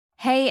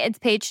Hey, it's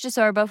Paige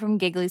DeSorbo from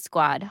Giggly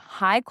Squad.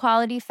 High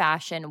quality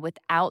fashion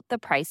without the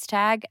price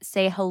tag.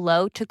 Say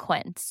hello to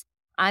Quince.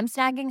 I'm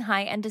snagging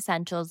high-end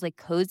essentials like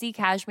cozy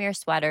cashmere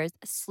sweaters,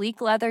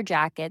 sleek leather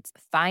jackets,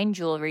 fine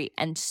jewelry,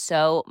 and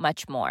so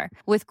much more.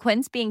 With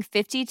Quince being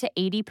 50 to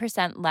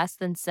 80% less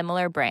than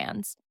similar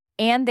brands.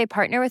 And they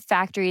partner with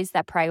factories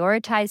that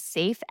prioritize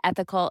safe,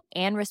 ethical,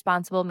 and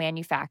responsible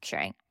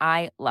manufacturing.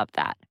 I love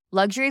that.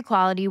 Luxury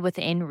quality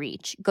within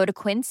reach. Go to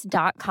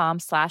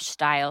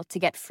quince.com/style to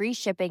get free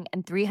shipping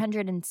and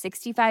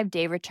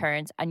 365-day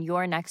returns on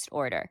your next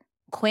order.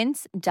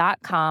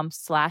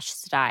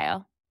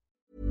 Quince.com/style.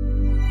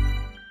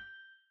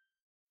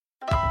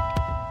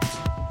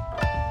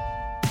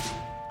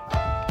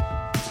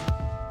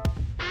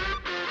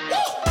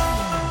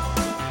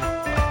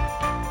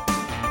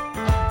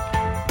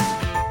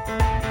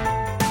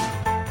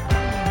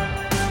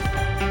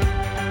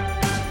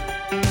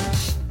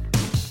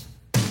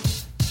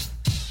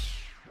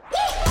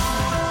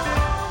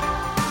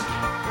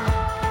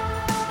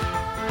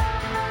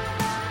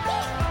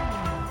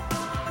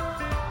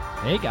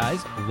 Hey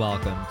guys,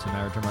 welcome to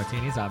Marriage or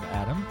Martinis. I'm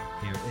Adam.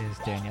 Here is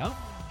Danielle.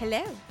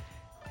 Hello.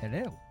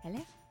 Hello.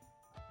 Hello.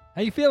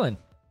 How you feeling?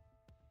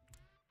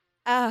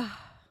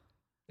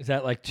 Is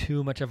that like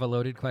too much of a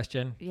loaded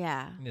question?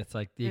 Yeah. It's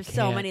like There's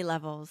so many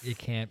levels. You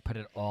can't put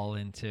it all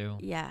into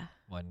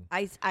one.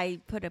 I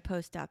put a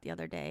post out the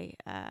other day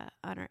on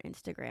our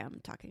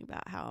Instagram talking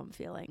about how I'm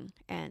feeling,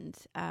 and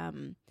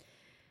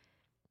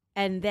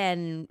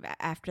then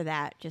after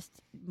that, just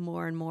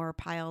more and more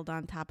piled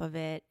on top of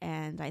it.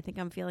 And I think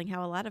I'm feeling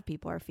how a lot of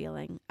people are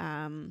feeling,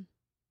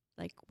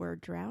 like we're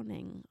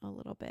drowning a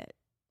little bit.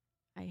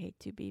 I hate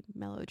to be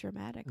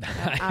melodramatic,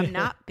 but I'm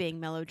not being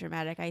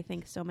melodramatic. I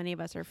think so many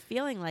of us are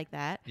feeling like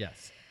that.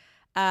 Yes.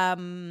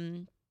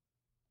 But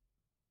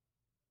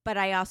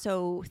I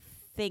also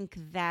think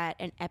that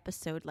an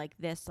episode like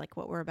this, like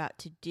what we're about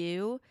to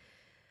do,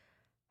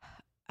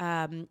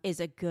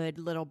 is a good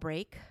little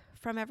break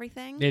from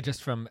everything. Yeah,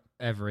 just from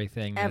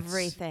everything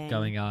that's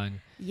going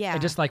on. Yeah.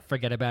 And just like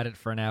forget about it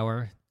for an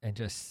hour and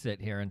just sit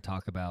here and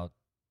talk about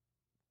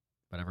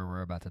whatever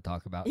we're about to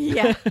talk about.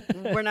 Yeah.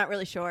 We're not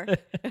really sure.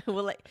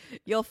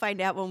 You'll find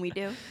out when we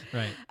do.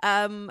 Right.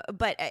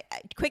 But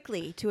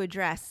quickly to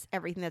address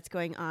everything that's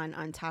going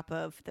on top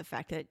of the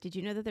fact that, did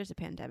you know that there's a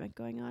pandemic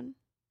going on?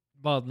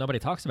 Well, nobody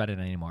talks about it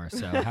anymore,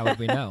 so how would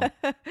we know?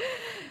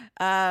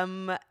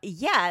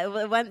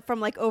 Yeah, it went from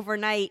like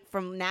overnight.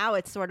 From now,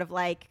 it's sort of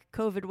like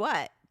COVID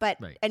what? But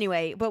right.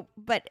 Anyway, but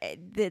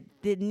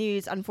the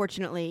news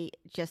unfortunately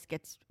just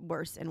gets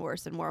worse and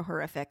worse and more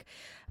horrific.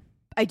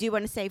 I do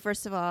want to say,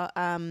 first of all,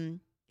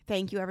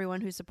 thank you everyone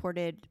who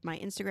supported my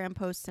Instagram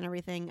posts and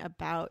everything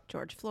about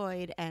George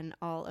Floyd and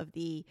all of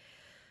the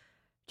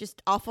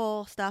just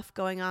awful stuff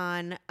going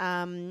on.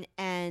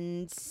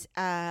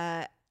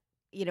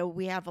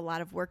 We have a lot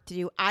of work to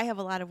do. I have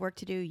a lot of work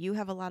to do. You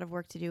have a lot of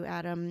work to do,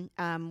 Adam.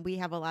 We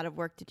have a lot of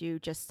work to do,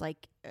 just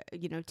like,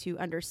 to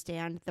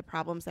understand the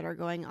problems that are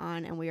going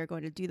on. And we are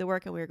going to do the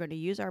work, and we are going to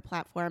use our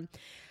platform.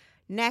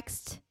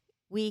 Next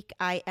week,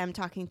 I am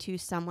talking to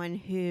someone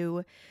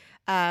who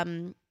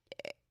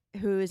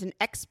is an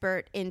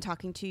expert in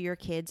talking to your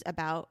kids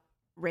about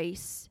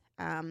race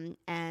and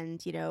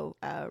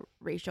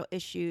racial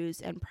issues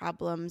and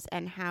problems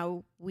and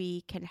how we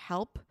can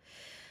help.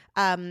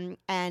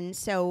 And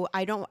so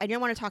I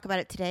didn't want to talk about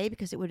it today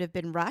because it would have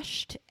been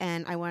rushed,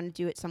 and I want to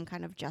do it some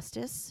kind of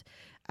justice,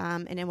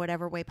 and in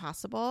whatever way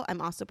possible.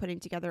 I'm also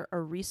putting together a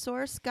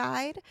resource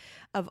guide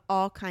of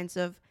all kinds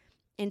of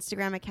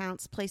Instagram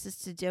accounts, places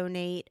to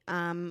donate,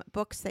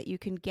 books that you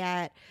can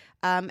get.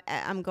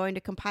 I'm going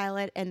to compile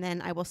it, and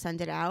then I will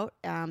send it out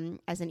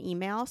as an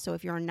email. So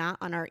if you're not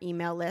on our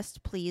email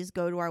list, please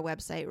go to our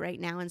website right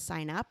now and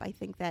sign up. I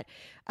think that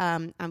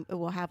it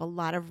will have a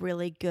lot of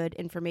really good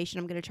information.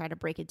 I'm going to try to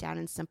break it down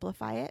and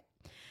simplify it.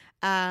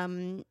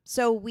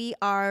 So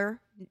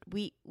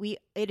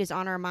it is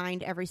on our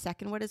mind every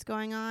second what is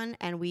going on,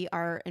 and we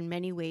are in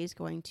many ways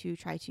going to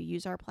try to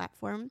use our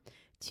platform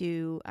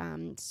to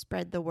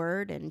spread the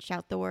word and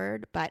shout the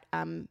word, but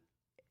I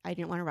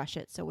didn't want to rush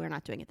it, so we're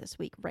not doing it this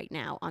week right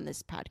now on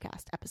this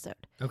podcast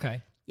episode.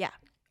 Okay. Yeah.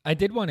 I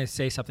did want to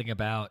say something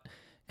about,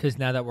 because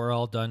now that we're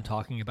all done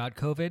talking about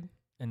COVID,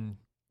 and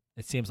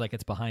it seems like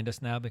it's behind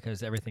us now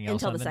because everything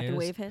else until on the news. second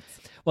wave hits.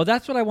 Well,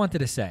 that's what I wanted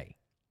to say.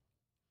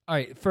 All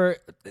right, for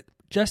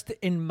just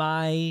in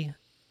my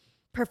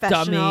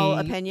professional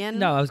dummy opinion.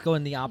 No, I was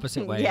going the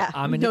opposite way. Yeah,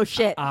 I'm a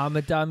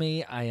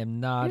dummy. I am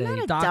not You're a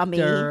not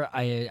doctor.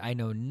 I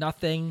know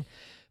nothing.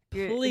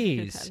 Please,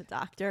 you're not a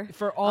doctor.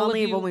 For all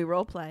only of you, when we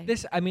role play.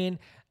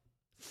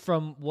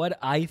 From what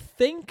I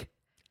think,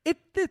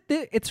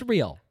 it's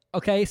real.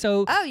 Okay,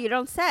 so you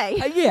don't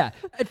say. Yeah,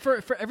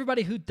 for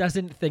everybody who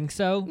doesn't think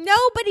so,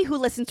 nobody who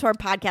listens to our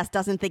podcast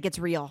doesn't think it's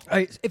real. All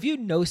right, if you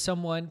know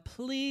someone,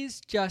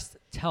 please just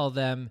tell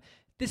them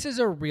This is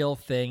a real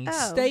thing. Oh.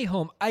 Stay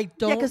home. I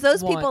don't. Yeah, because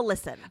those want- people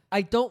listen.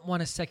 I don't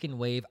want a second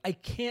wave. I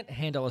can't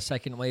handle a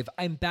second wave.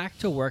 I'm back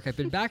to work. I've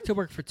been back to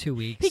work for 2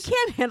 weeks. He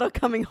can't handle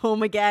coming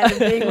home again and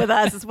being with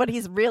us. Is what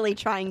he's really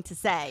trying to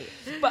say.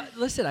 But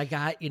listen, I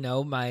got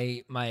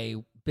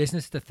my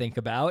business to think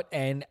about,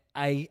 and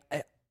I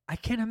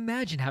can't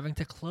imagine having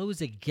to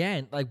close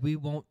again. Like, we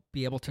won't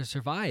be able to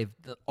survive.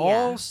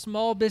 All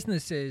small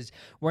businesses.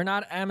 We're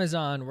not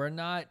Amazon. We're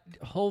not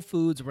Whole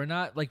Foods. We're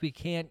not like we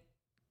can't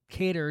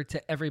cater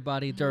to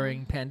everybody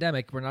during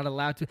pandemic. We're not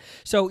allowed to.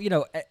 So,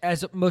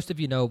 as most of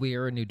you know, we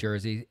are in New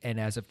Jersey, and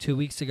as of 2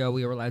 weeks ago,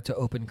 we were allowed to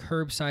open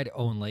curbside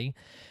only.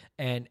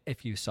 And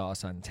if you saw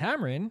us on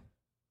Tamarind,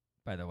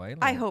 by the way,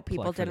 I hope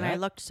people plug for didn't. I that.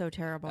 looked so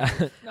terrible.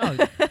 No,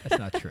 that's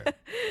not true.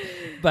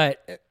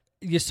 But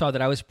you saw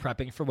that I was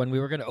prepping for when we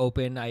were going to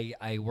open.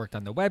 I worked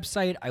on the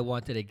website. I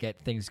wanted to get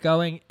things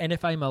going. And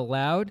if I'm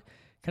allowed,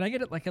 can I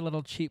get it like a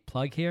little cheap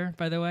plug here,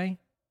 by the way?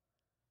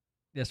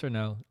 Yes or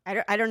no?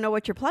 I don't know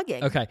what you're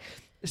plugging. Okay.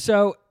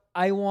 So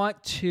I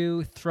want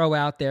to throw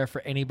out there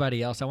for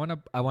anybody else. I want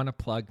to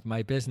plug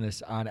my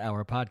business on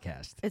our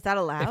podcast. Is that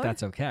allowed? If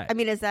that's okay. I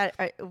mean, is that,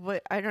 I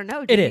don't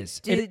know. It is.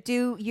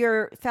 Do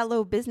your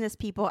fellow business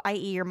people,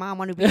 i.e. your mom,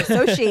 want to be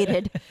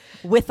associated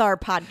with our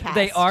podcast?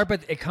 They are,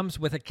 but it comes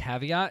with a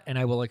caveat, and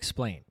I will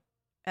explain.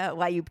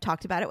 Why you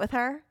talked about it with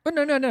her? Oh,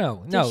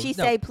 no. Did she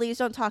say, please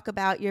don't talk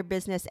about your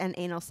business and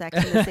anal sex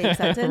in the same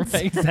sentence?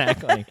 Right,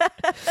 exactly.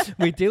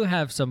 We do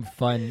have some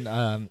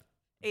fun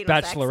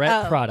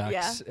bachelorette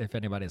products, if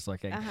anybody's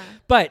looking. Uh-huh.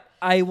 But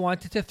I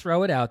wanted to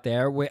throw it out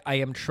there. I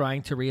am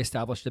trying to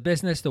reestablish the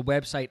business. The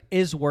website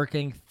is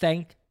working.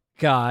 Thank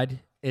God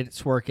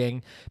it's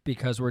working,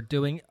 because we're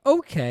doing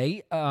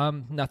okay.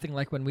 Nothing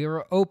like when we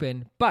were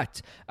open.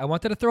 But I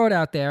wanted to throw it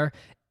out there.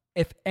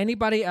 If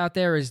anybody out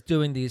there is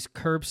doing these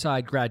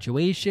curbside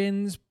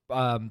graduations,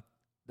 I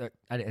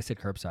said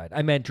curbside.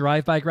 I meant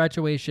drive-by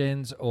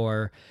graduations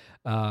or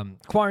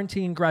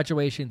quarantine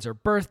graduations or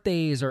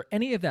birthdays or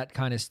any of that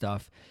kind of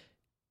stuff,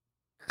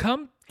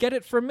 come get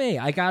it from me.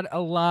 I got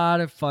a lot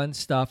of fun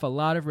stuff, a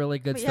lot of really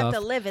good But stuff. you have to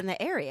live in the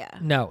area.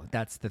 No,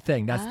 that's the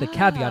thing. That's the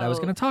caveat I was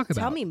going to talk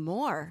about. Tell me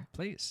more.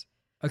 Please.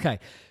 Okay.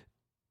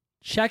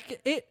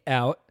 Check it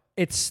out.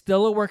 It's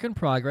still a work in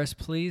progress.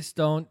 Please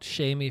don't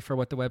shame me for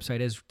what the website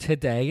is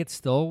today.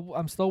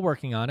 I'm still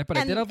working on it, but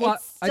And I did a lot.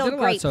 it's still I did a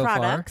lot great so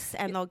products,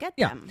 far. and they'll get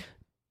Yeah. them.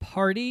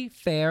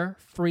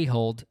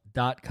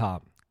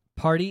 Partyfairfreehold.com.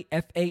 Party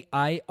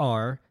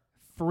FAIR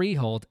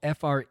Freehold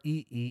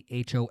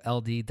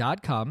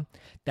FREEHOLD.com.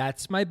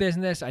 That's my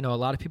business. I know a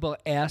lot of people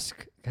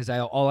ask, because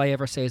all I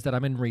ever say is that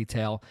I'm in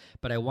retail,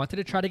 but I wanted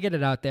to try to get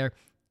it out there.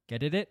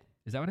 Get it?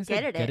 Is that what I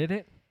said? Get it.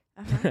 it?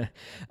 Uh-huh.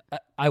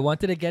 I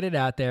wanted to get it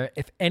out there.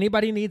 If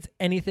anybody needs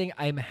anything,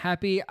 I'm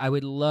happy. I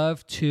would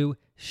love to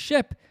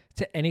ship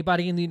to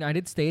anybody in the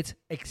United States,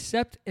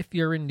 except if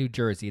you're in New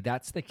Jersey.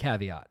 That's the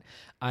caveat.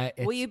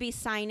 Will you be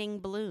signing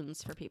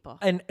balloons for people?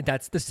 And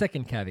that's the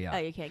second caveat. Oh,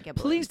 you can't get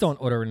Please balloons.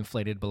 don't order an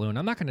inflated balloon.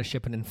 I'm not going to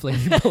ship an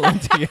inflated balloon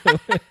to you.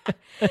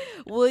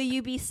 Will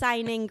you be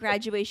signing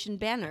graduation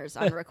banners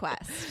on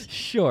request?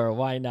 Sure,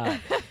 why not?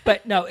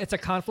 But no, it's a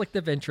conflict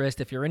of interest.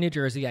 If you're in New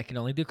Jersey, I can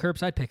only do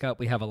curbside pickup.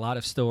 We have a lot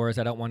of stores.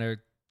 I don't want to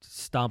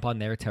stomp on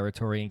their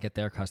territory and get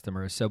their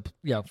customers. So,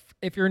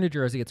 if you're in New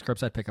Jersey, it's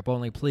curbside pickup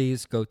only.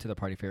 Please go to the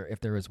Party Fair if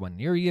there is one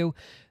near you.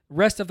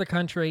 Rest of the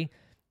country,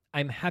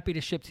 I'm happy to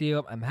ship to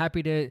you. I'm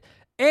happy to.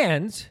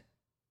 And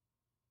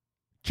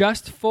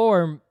just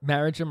for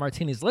Marriage and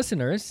Martinis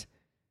listeners,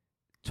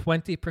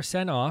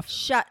 20% off.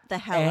 Shut the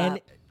hell And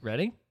up.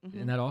 ready?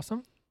 Isn't that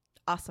awesome?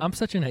 Awesome. I'm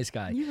such a nice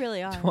guy. You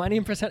really are.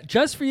 20%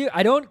 just for you.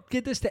 I don't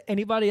get this to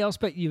anybody else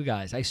but you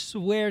guys. I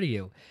swear to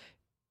you.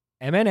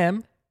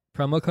 MNM,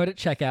 promo code at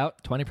checkout,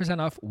 20%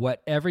 off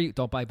whatever you...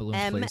 Don't buy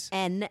balloons, please.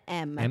 MNM.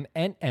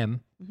 MNM.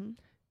 Mhm.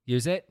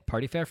 Use it,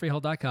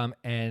 partyfairfreehold.com,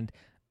 and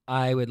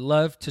I would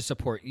love to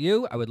support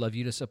you. I would love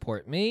you to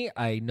support me.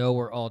 I know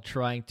we're all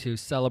trying to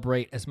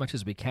celebrate as much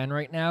as we can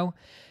right now,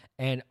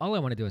 and all I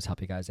want to do is help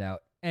you guys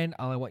out, and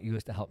all I want you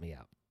is to help me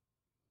out.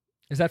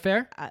 Is that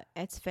fair?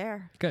 It's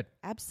fair. Good.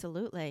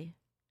 Absolutely.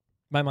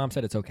 My mom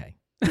said it's okay.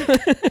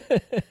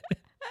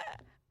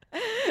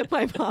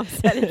 My mom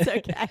said it's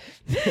okay.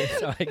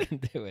 So I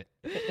can do it.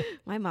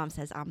 My mom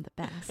says I'm the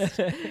best.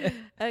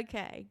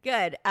 Okay,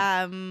 good.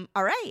 All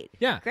right.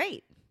 Yeah.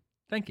 Great.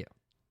 Thank you.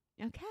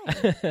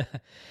 Okay.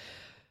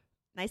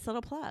 Nice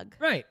little plug.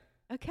 Right.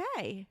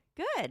 Okay,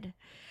 good.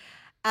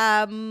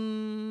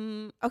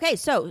 Okay,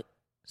 so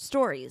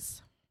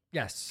stories.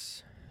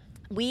 Yes.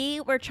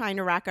 We were trying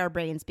to rack our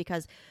brains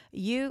because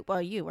you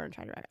weren't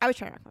trying to rack. I was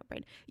trying to rack my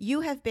brain. You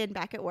have been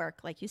back at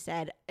work, like you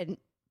said, and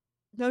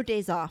no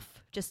days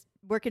off, just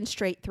working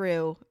straight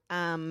through.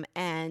 And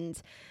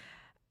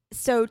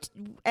so,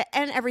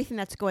 and everything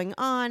that's going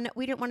on,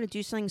 we didn't want to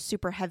do something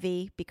super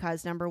heavy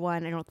because, number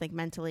one, I don't think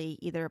mentally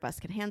either of us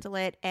can handle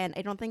it. And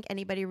I don't think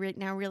anybody right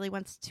now really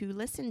wants to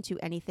listen to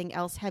anything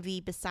else heavy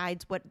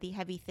besides what the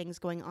heavy things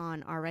going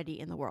on already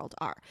in the world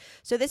are.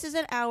 So this is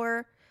an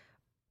hour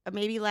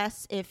maybe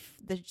less if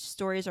the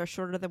stories are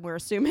shorter than we're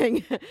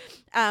assuming.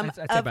 I'd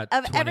say about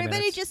 20 everybody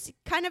minutes. just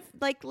kind of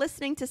like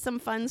listening to some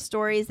fun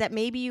stories that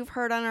maybe you've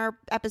heard on our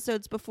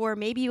episodes before,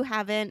 maybe you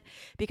haven't,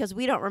 because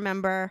we don't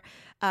remember,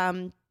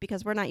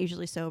 because we're not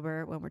usually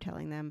sober when we're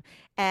telling them.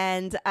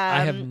 And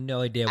I have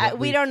no idea what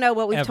we don't know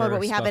what we've told, ever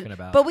what we haven't. spoken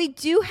about. But we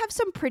do have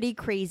some pretty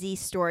crazy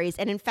stories.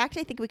 And in fact,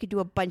 I think we could do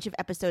a bunch of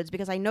episodes,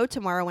 because I know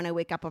tomorrow when I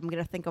wake up, I'm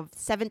going to think of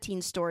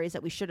 17 stories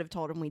that we should have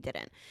told and we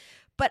didn't.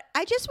 But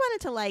I just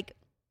wanted to, like,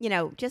 you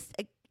know, just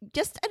an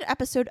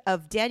episode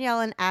of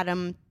Danielle and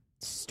Adam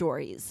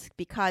stories,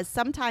 because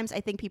sometimes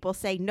I think people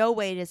say, no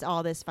way does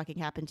all this fucking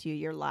happen to you,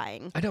 you're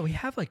lying. I know we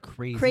have like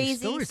crazy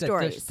stories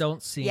that just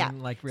don't seem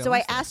like realistic. So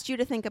I asked you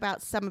to think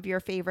about some of your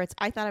favorites.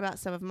 I thought about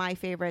some of my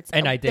favorites,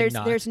 and I did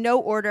not. There's no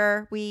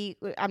order.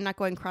 I'm not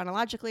going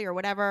chronologically or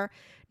whatever.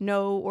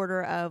 No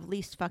order of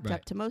least fucked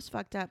up to most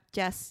fucked up.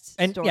 Just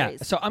stories. Yeah,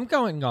 so I'm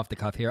going off the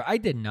cuff here. I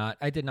did not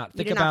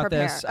think about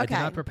this. Okay. I did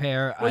not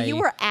prepare. Well, you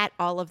were at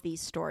all of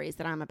these stories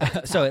that I'm about to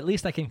tell. So at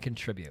least I can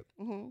contribute.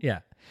 Mm-hmm. Yeah.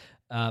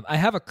 I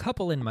have a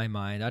couple in my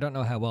mind. I don't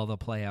know how well they'll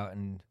play out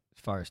as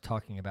far as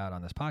talking about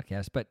on this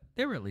podcast, but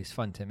they were at least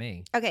fun to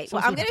me. Okay, So well,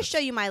 let's I'm see going to what show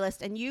you my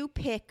list, and you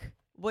pick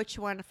which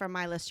one from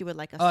my list you would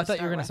like us to I start thought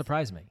you were going to with.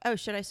 surprise me. Oh,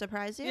 should I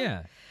surprise you?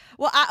 Yeah.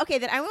 Well, okay,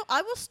 then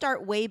I will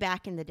start way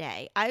back in the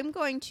day. I'm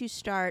going to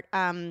start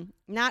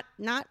not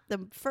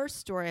the first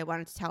story I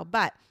wanted to tell,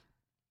 but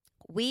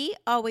we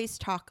always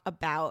talk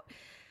about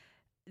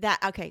that.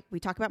 Okay, we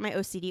talk about my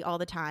OCD all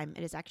the time.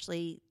 It is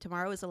actually,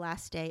 tomorrow is the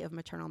last day of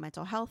Maternal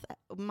Mental Health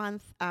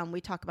Month. We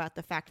talk about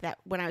the fact that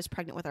when I was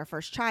pregnant with our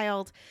first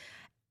child,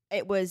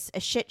 it was a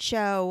shit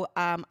show.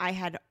 I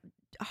had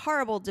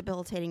horrible,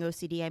 debilitating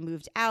OCD. I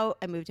moved out.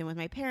 I moved in with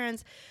my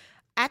parents.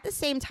 At the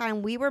same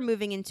time, we were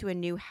moving into a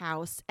new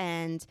house,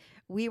 and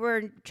we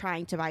were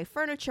trying to buy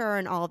furniture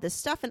and all of this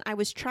stuff. And I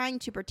was trying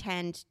to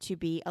pretend to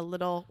be a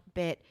little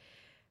bit,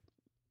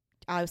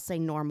 I would say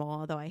normal,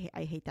 although I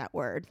hate that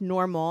word,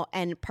 normal,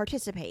 and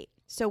participate.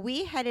 So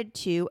we headed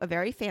to a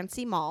very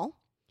fancy mall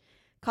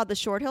called the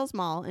Short Hills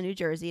Mall in New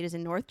Jersey. It is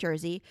in North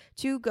Jersey,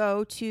 to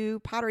go to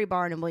Pottery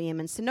Barn and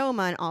William and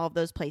Sonoma and all of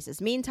those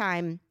places.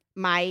 Meantime,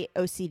 my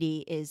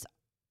OCD is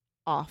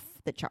off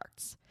the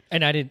charts.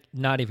 And I did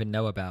not even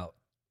know about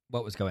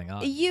what was going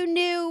on. You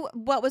knew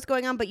what was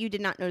going on, but you did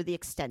not know the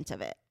extent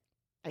of it.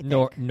 I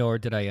think. Nor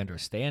did I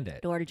understand it.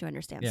 Nor did you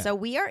understand. Yeah. So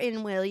we are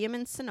in William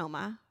and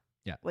Sonoma.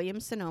 Yeah.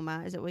 William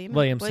Sonoma. Is it William?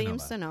 William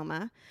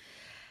Sonoma.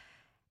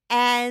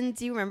 And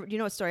do you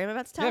know what story I'm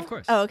about to tell? Yeah, of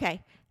course. Oh,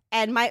 okay.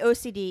 And my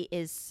OCD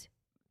is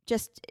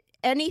just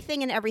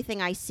anything and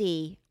everything I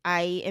see,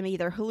 I am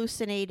either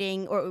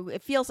hallucinating, or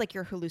it feels like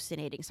you're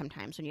hallucinating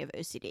sometimes when you have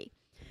OCD.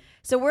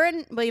 So we're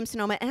in William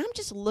Sonoma, and I'm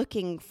just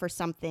looking for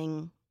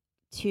something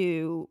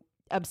to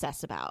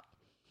obsess about.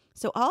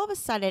 So all of a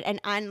sudden,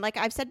 and like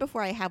I've said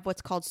before, I have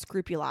what's called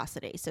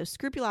scrupulosity. So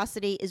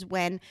scrupulosity is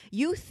when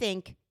you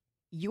think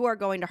you are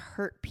going to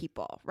hurt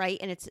people, right?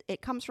 And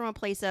it comes from a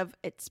place of,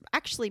 it's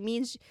actually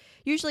means,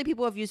 usually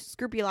people who have used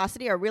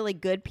scrupulosity are really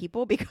good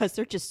people because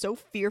they're just so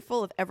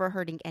fearful of ever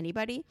hurting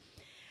anybody.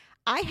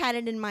 I had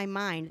it in my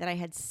mind that I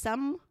had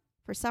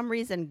for some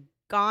reason,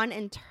 gone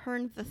and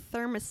turned the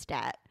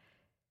thermostat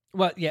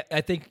Well, yeah,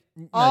 I think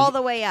all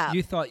the way up.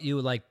 You thought you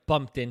like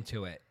bumped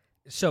into it,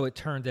 so it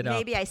turned it up.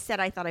 Maybe I said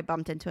I thought I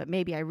bumped into it.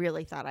 Maybe I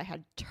really thought I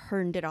had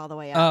turned it all the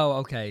way up. Oh,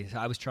 okay. So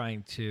I was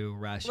trying to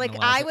rationalize.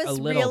 Like I it was a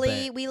little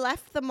really, bit. we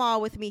left the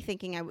mall with me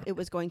thinking it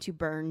was going to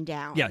burn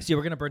down. Yes, you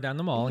were going to burn down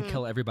the mall and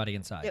kill everybody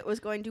inside. It was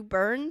going to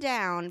burn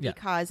down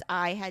because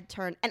I had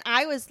turned, and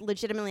I was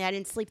legitimately, I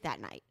didn't sleep that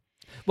night.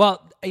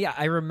 Well, yeah,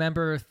 I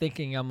remember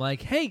thinking, I'm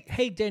like,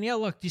 hey, Danielle,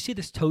 look, do you see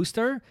this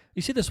toaster?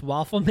 You see this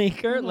waffle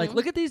maker? Like,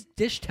 look at these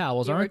dish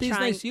towels. You were Aren't these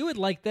trying- nice? You would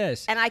like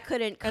this. And I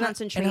couldn't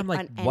concentrate and I'm like,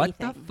 on anything. what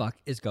the fuck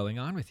is going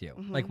on with you?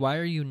 Like, why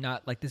are you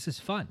not, like, this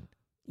is fun.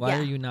 Why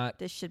are you not?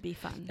 This should be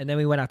fun. And then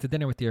we went out to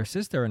dinner with your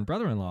sister and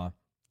brother-in-law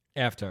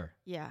after.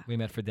 Yeah. We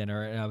met for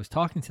dinner, and I was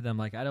talking to them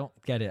like, I don't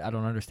get it. I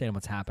don't understand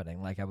what's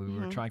happening. Like, we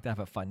were trying to have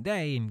a fun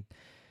day, and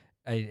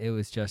it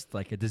was just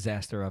like a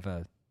disaster of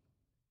a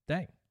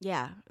day.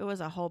 Yeah, it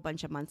was a whole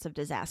bunch of months of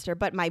disaster.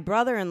 But my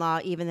brother-in-law,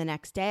 even the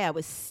next day, I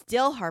was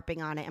still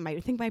harping on it. And I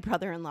think my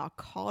brother-in-law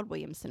called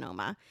William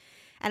Sonoma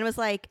and was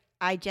like,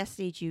 I just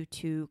need you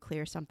to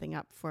clear something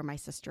up for my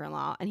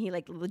sister-in-law. And he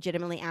like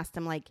legitimately asked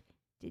him, like,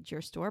 did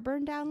your store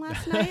burn down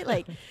last night?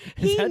 Like,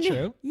 Is that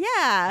true?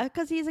 Yeah,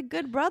 because he's a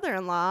good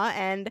brother-in-law.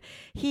 And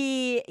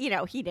he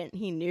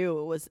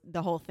knew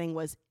the whole thing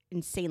was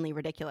insanely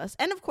ridiculous.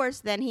 And of course,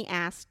 then he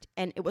asked,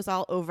 and it was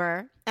all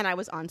over. And I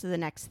was on to the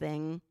next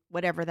thing,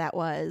 whatever that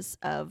was,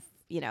 of,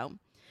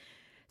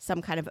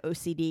 some kind of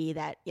OCD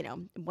that,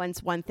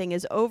 once one thing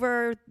is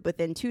over,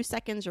 within 2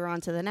 seconds, you're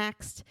on to the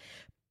next.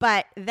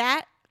 But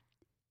that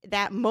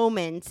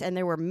moment, and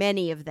there were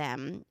many of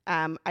them,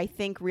 I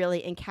think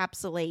really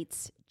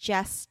encapsulates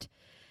just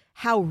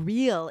how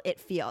real it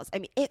feels. I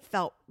mean, it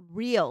felt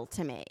real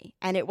to me,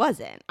 and it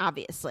wasn't,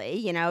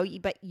 obviously,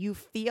 but you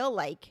feel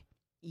like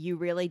you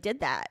really did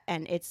that,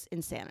 and it's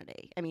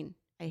insanity. I mean,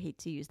 I hate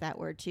to use that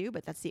word too,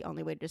 but that's the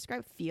only way to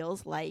describe,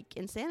 feels like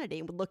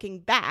insanity looking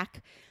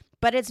back.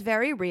 But it's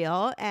very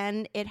real,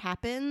 and it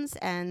happens,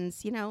 and,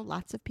 you know,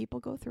 lots of people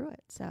go through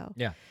it. So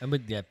Yeah.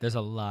 There's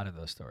a lot of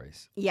those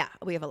stories. yeah,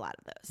 we have a lot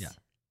of those. Yeah.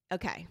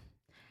 Okay.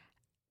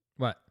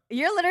 What?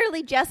 You're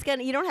literally just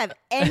gonna, you don't have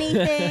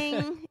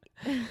anything.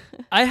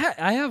 I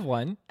have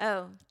one.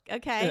 Oh,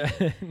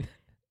 okay.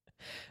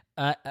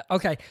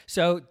 Okay.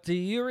 So do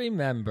you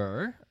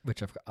remember,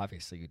 which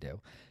obviously you do,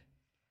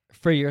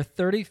 for your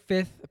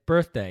 35th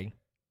birthday,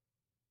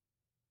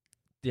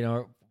 you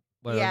know,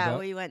 Yeah,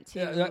 we went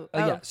to.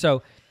 yeah.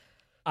 So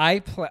I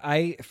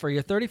for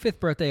your 35th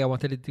birthday, I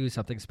wanted to do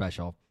something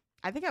special.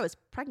 I think I was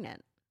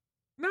pregnant.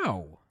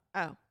 No,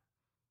 Oh,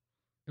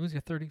 it was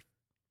your 30.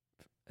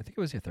 I think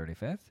it was your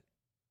 35th.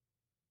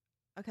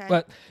 okay.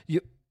 But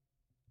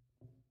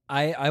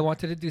I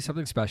wanted to do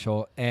something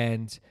special,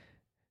 and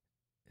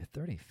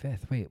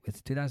 35th. Wait,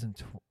 it's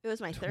 2020. it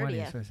was my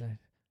 30th.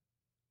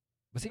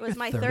 Was It was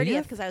my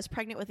 30th because I was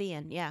pregnant with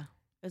Ian. Yeah,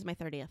 it was my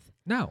 30th.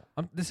 No,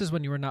 this is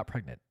when you were not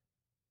pregnant.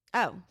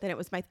 Oh, then it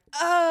was my.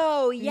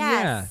 Oh,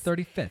 yes. Yeah,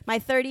 35th. My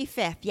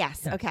 35th.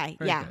 Yes. Yeah, Okay.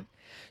 very Yeah. good.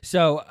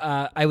 So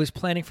I was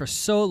planning for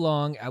so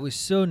long. I was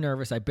so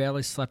nervous. I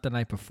barely slept the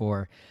night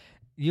before.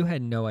 You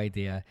had no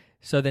idea.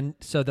 So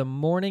the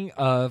morning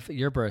of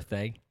your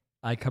birthday,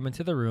 I come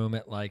into the room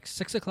at like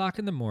 6:00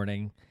 in the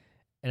morning,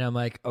 and I'm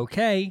like,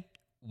 okay,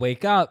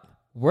 wake up.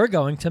 We're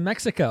going to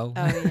Mexico.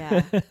 Oh,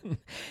 yeah.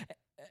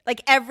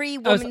 Like every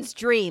woman's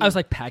dream. I was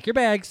like, pack your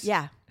bags.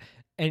 yeah.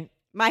 And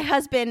My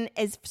husband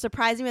is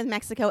surprising with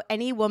Mexico.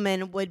 Any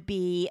woman would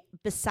be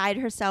beside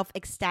herself,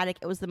 ecstatic.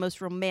 It was the most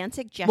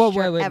romantic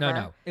gesture wait, ever.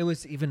 no. It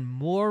was even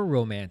more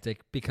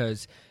romantic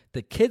because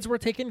the kids were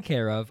taken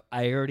care of.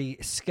 I already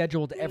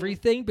scheduled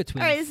everything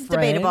between All right, this is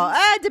friends debatable.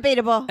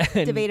 Debatable.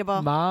 and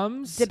Debatable.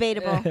 moms.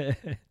 Debatable.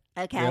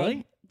 Okay.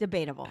 Really?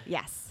 Debatable.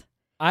 Yes.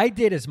 I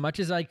did as much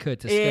as I could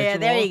to schedule Yeah,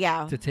 there you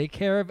go. to take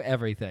care of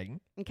everything.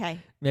 Okay.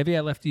 Maybe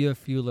I left you a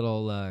few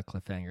little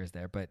cliffhangers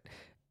there, but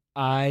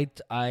I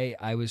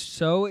was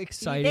so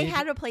excited. They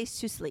had a place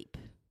to sleep.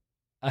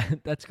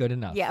 That's good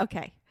enough. Yeah.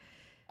 Okay.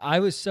 I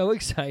was so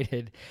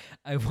excited.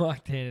 I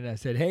walked in and I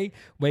said, "Hey,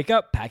 wake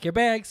up, pack your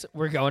bags.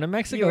 We're going to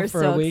Mexico were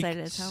for so a week."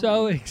 excited to tell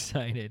So me.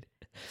 excited.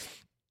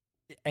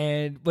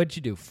 And what'd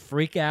you do?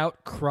 Freak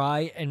out,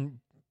 cry, and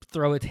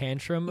throw a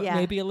tantrum Yeah.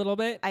 maybe a little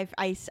bit?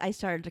 I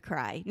started to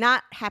cry.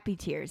 Not happy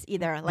tears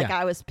either. Like Yeah.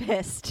 I was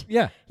pissed.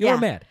 Yeah, you Yeah.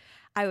 were mad.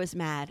 I was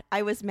mad.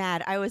 I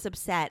was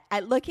upset.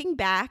 Looking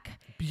back,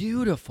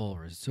 Beautiful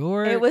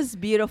resort. it was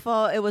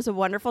beautiful. It was a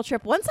wonderful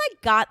trip. Once I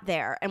got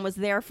there and was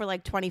there for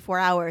like 24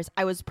 hours,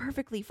 I was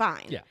perfectly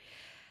fine. Yeah.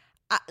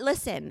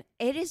 Listen,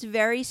 it is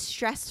very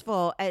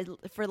stressful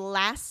for the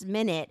last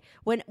minute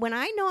when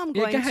I know I'm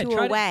Yeah, going go ahead. to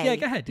Try to- away. yeah,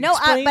 go ahead. No,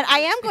 Explain- but I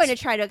am going to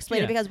try to explain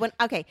yeah. it because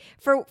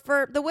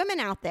for the women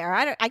out there,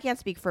 I can't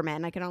speak for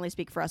men. I can only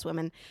speak for us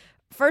women.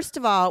 First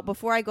of all,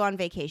 before I go on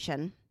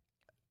vacation,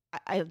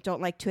 I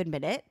don't like to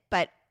admit it,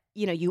 but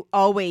you know, you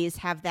always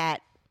have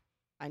that.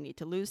 I need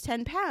to lose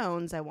 10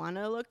 pounds. I want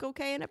to look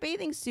okay in a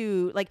bathing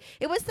suit. Like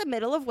it was the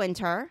middle of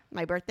winter,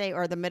 my birthday,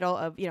 or the middle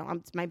of,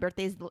 my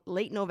birthday's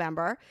late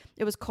November.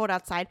 It was cold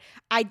outside.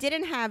 I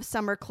didn't have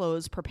summer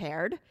clothes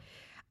prepared.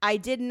 I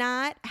did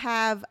not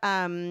have,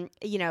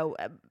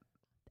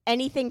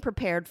 anything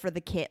prepared for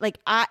the kid. Like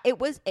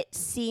it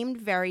seemed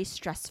very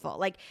stressful.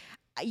 Like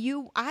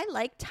I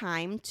like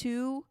time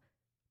to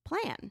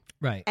plan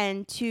right.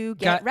 and to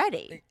get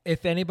ready.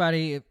 If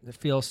anybody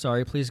feels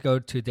sorry, please go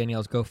to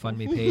Danielle's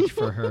GoFundMe page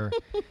for her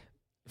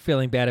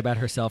feeling bad about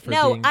herself for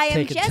being I am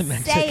taken to just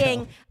Mexico.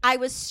 saying I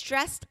was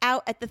stressed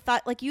out at the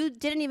thought, like you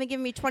didn't even give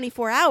me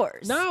 24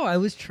 hours. No, I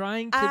was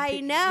trying to. I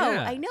know,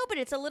 Yeah. but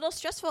it's a little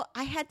stressful.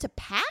 I had to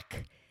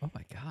pack. Oh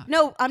my God.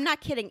 No, I'm not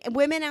kidding.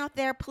 Women out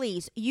there,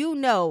 please,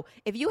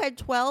 if you had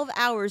 12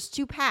 hours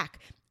to pack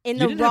in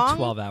You the didn't wrong have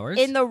 12 hours.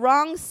 in the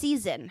wrong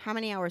season, how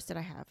many hours did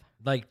I have?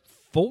 Like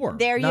 4.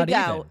 There you not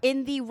go.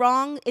 even.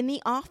 In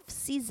the off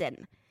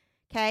season.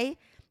 Okay?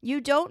 You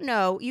don't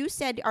know. You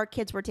said our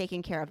kids were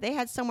taken care of. They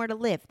had somewhere to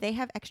live. They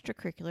have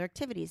extracurricular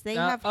activities. They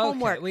have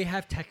homework. Okay. We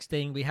have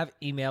texting. We have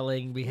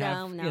emailing. We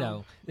have,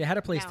 No. they had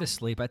a place No. to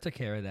sleep. I took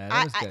care of that.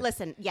 That was good.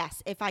 Listen,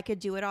 yes, if I could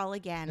do it all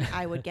again,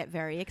 I would get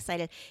very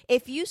excited.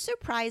 If you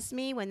surprise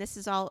me when this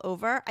is all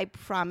over, I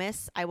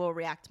promise I will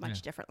react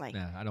much differently.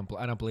 Yeah, I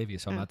don't believe you,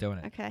 so I'm not doing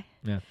it. Okay.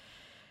 Yeah.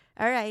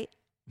 All right.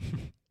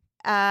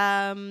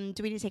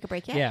 Do we need to take a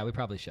break yet? Yeah, we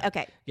probably should.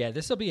 Okay. Yeah,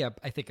 this will be I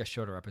think a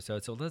shorter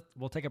episode, so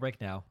we'll take a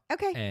break now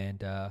Okay. and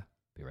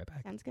be right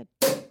back. Sounds good.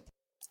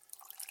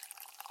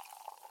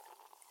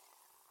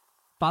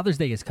 Father's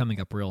Day is coming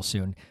up real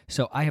soon,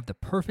 so I have the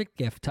perfect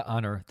gift to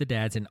honor the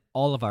dads in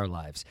all of our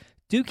lives.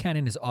 Duke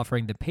Cannon is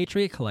offering the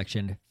Patriot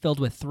Collection filled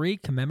with 3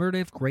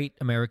 commemorative Great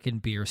American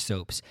Beer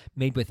soaps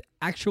made with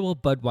actual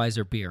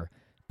Budweiser beer.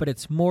 But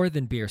it's more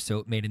than beer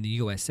soap made in the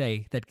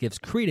USA that gives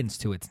credence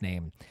to its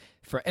name.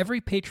 For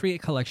every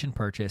Patriot Collection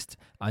purchased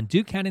on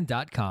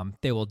DukeCannon.com,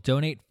 they will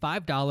donate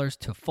 $5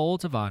 to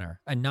Folds of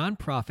Honor, a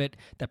nonprofit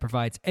that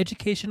provides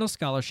educational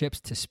scholarships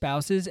to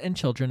spouses and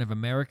children of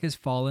America's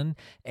fallen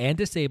and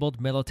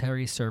disabled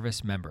military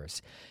service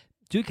members.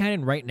 Duke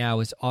Cannon right now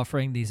is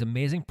offering these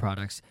amazing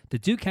products, the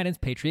Duke Cannon's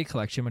Patriot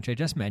Collection, which I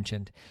just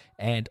mentioned,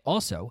 and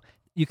also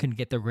you can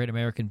get the Great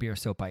American Beard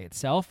Soap by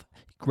itself,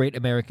 Great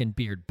American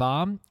Beard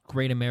Balm,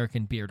 Great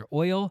American Beard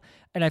Oil,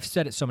 and I've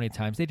said it so many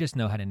times, they just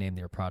know how to name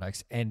their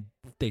products, and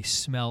they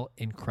smell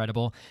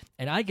incredible.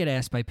 And I get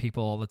asked by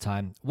people all the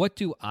time, what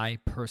do I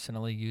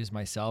personally use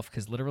myself?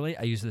 Because literally,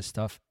 I use this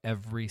stuff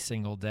every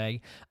single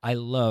day. I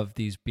love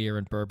these beer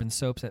and bourbon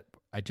soaps that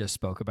I just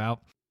spoke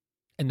about.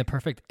 And the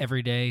perfect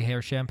everyday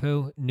hair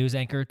shampoo, News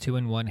Anchor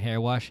 2-in-1 hair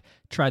wash.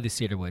 Try the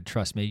cedarwood.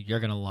 Trust me, you're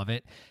going to love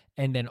it.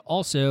 And then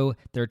also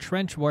their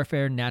Trench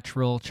Warfare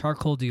Natural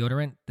Charcoal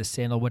Deodorant, the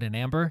Sandalwood and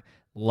Amber.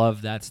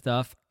 Love that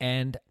stuff.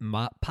 And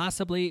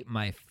possibly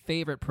my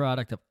favorite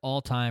product of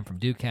all time from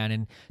Duke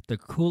Cannon, the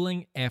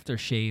Cooling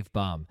Aftershave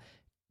Balm.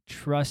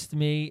 Trust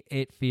me,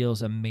 it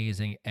feels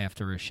amazing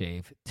after a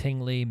shave.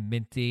 Tingly,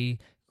 minty,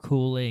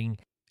 cooling.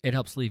 It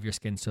helps leave your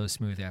skin so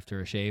smooth after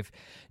a shave.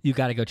 You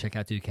got to go check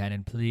out Duke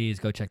Cannon. Please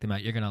go check them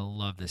out. You're going to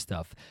love this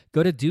stuff.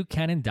 Go to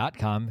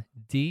DukeCannon.com,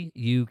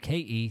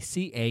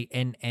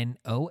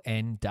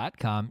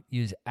 DukeCannon.com.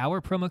 Use our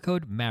promo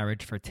code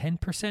MARRIAGE for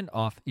 10%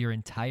 off your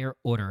entire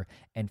order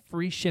and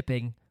free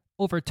shipping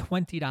over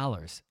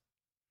 $20.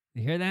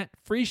 You hear that?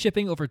 Free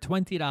shipping over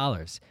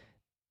 $20.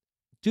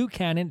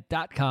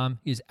 DukeCannon.com.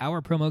 Use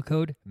our promo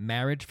code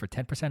MARRIAGE for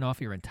 10% off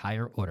your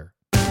entire order.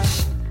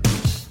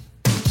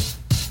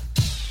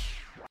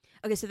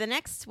 Okay, so the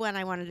next one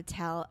I wanted to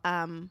tell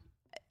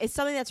is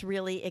something that's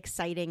really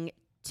exciting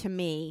to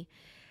me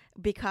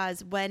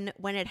because when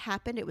it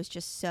happened, it was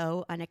just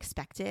so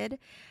unexpected.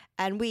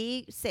 And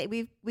we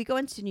go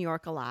into New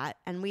York a lot,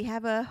 and we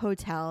have a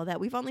hotel that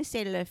we've only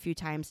stayed at a few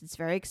times. It's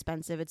very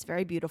expensive. It's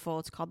very beautiful.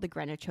 It's called the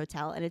Greenwich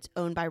Hotel, and it's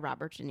owned by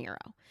Robert De Niro.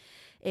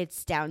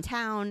 It's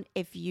downtown.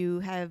 If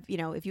you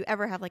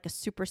ever have like a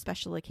super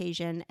special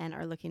occasion and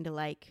are looking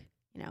to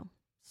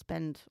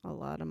spend a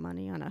lot of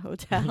money on a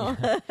hotel.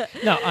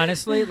 No,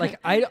 honestly,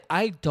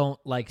 I don't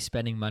like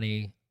spending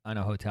money on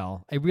a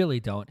hotel. I really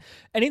don't.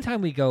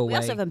 Anytime we go away. We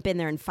also haven't been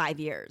there in 5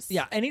 years.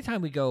 Yeah,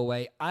 anytime we go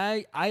away,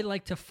 I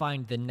like to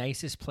find the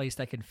nicest place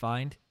I can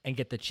find and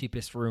get the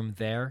cheapest room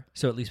there,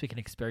 so at least we can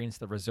experience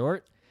the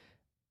resort,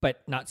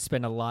 but not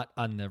spend a lot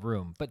on the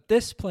room. But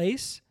this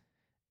place,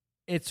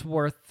 it's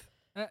worth...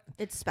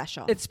 It's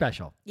special. It's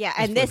special. Yeah,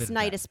 and this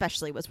night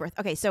especially was worth.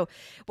 Okay, so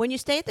when you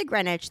stay at the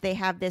Greenwich, they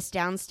have this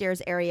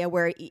downstairs area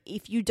where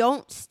if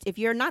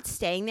you're not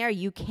staying there,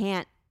 you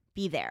can't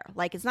be there.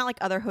 Like, it's not like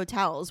other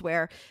hotels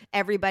where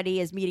everybody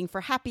is meeting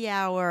for happy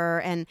hour,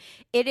 and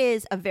it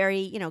is a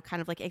very,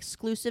 kind of like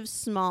exclusive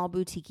small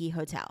boutique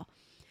hotel.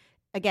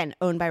 Again,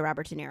 owned by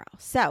Robert De Niro.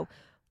 So,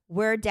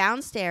 we're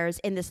downstairs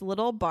in this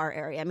little bar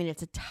area. I mean,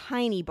 it's a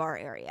tiny bar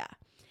area.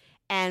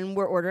 And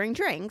we're ordering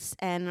drinks,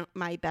 and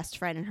my best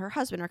friend and her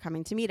husband are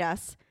coming to meet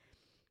us.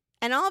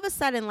 And all of a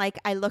sudden,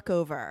 I look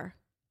over,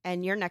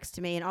 and you're next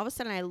to me, and all of a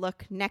sudden I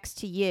look next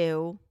to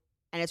you,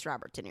 and it's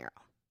Robert De Niro.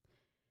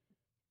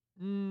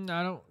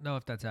 I don't know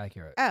if that's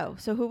accurate. Oh,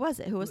 so who was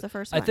it? Who was the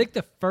first one? I think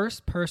the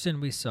first person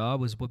we saw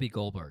was Whoopi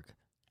Goldberg.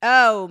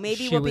 Oh,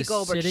 maybe She Whoopi was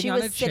Goldberg. sitting She on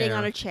was a sitting chair.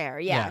 on a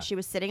chair. Yeah, she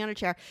was sitting on a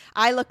chair.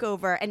 I look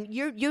over, and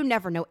you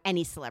never know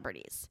any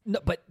celebrities. No,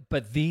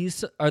 but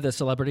these are the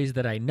celebrities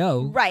that I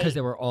know, Right. Because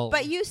they were all.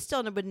 But you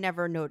still would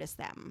never notice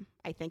them,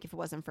 I think, if it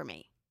wasn't for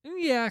me.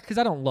 Yeah, because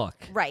I don't look.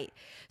 Right.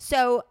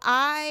 So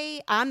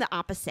I'm the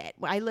opposite.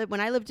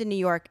 When I lived in New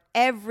York,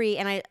 I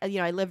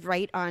lived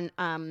right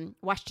on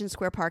Washington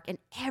Square Park, and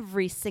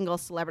every single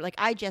celebrity,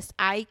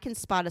 I can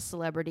spot a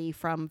celebrity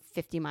from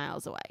 50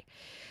 miles away.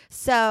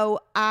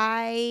 So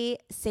I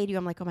say to you,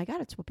 I'm like, oh my God,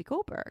 it's Whoopi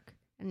Goldberg.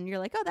 And you're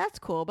like, oh, that's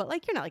cool. But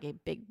you're not a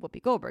big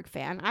Whoopi Goldberg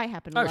fan. I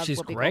happen to love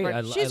she's Whoopi great.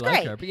 Goldberg. She's I like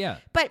great. her, but yeah.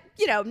 But,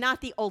 not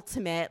the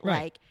ultimate,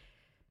 Right.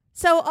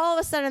 So all of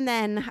a sudden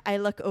then I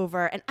look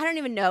over, and I don't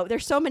even know.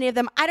 There's so many of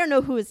them. I don't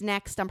know who is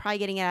next. I'm probably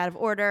getting it out of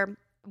order.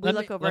 Let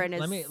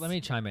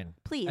me chime in.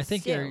 Please, I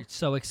think you're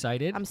so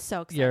excited. I'm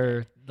so excited.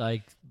 You're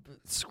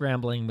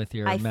scrambling with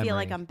your memory. I feel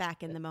like I'm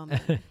back in the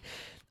moment.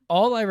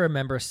 All I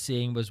remember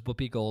seeing was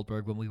Whoopi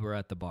Goldberg when we were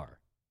at the bar.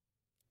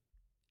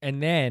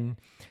 And then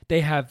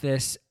they have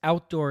this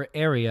outdoor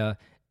area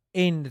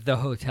in the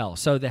hotel.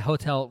 So the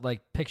hotel,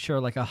 picture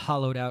a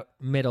hollowed out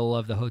middle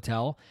of the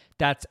hotel.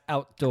 That's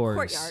outdoors.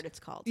 Courtyard, it's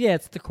called. Yeah,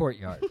 it's the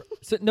courtyard.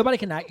 So nobody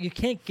you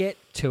can't get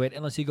to it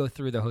unless you go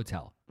through the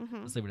hotel.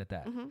 Mm-hmm. Let's leave it at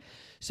that. Mm-hmm.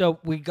 So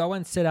we go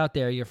and sit out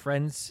there. Your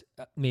friends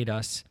meet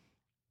us.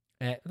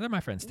 They're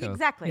my friends too.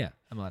 Exactly. Yeah,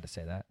 I'm allowed to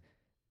say that.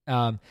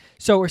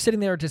 So we're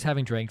sitting there just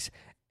having drinks.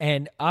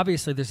 And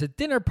obviously, there's a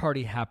dinner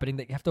party happening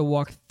that you have to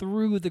walk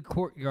through the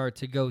courtyard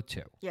to go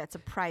to. Yeah, it's a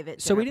private dinner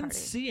So we didn't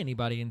party. see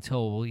anybody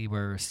until we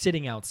were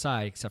sitting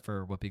outside, except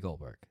for Whoopi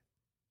Goldberg.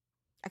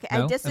 Okay, No? Am I I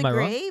wrong?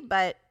 disagree,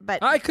 but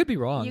I could be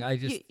wrong.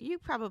 you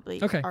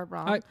probably Okay. are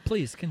wrong. All right,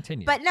 please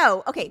continue. But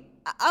no, okay.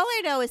 All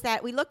I know is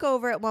that we look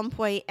over at one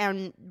point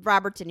and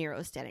Robert De Niro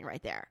is standing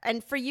right there.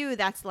 And for you,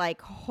 that's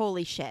like,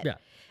 holy shit. Yeah.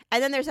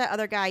 And then there's that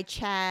other guy,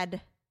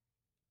 Chad.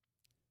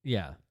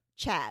 yeah.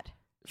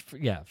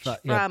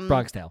 From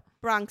Bronx Tale.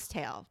 Bronx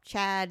Tale.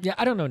 Chad. Yeah,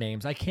 I don't know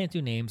names. I can't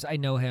do names. I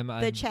know him.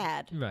 The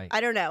Chad. Right. I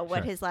don't know what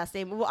Sure. his last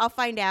name. Well, I'll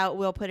find out.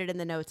 We'll put it in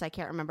the notes. I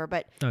can't remember.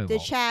 But No, you the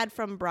won't. Chad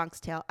from Bronx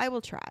Tale. I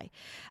will try.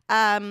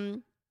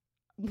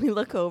 We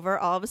look over.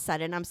 All of a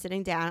sudden, I'm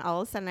sitting down.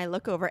 All of a sudden, I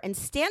look over, and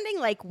standing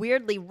like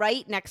weirdly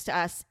right next to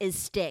us is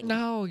Sting.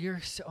 No,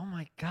 you're so, oh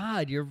my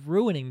God, you're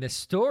ruining this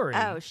story.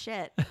 Oh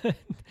shit.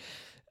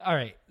 All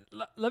right.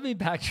 Let me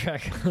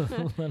backtrack a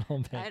little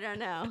bit. I don't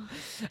know.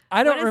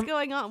 I don't What is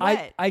going on?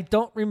 What? I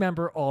don't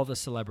remember all the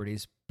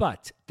celebrities,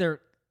 but they're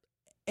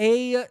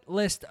a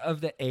list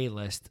of the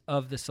A-list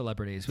of the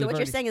celebrities. So what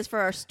you're saying is for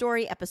our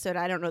story episode,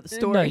 I don't know the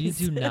stories. No, you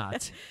do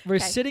not. We're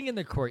Okay. sitting in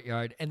the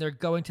courtyard, and they're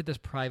going to this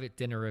private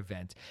dinner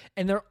event,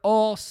 and they're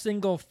all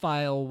single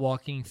file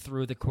walking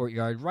through the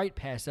courtyard right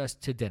past us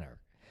to dinner.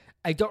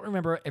 I don't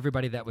remember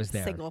everybody that was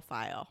there. Single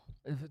file.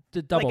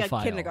 The double like a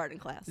file. kindergarten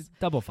class.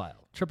 Double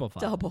file. Triple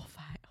file. Double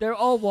file. They're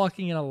all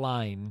walking in a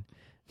line.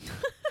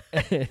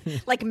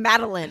 Like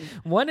Madeline.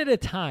 One at a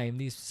time,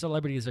 these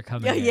celebrities are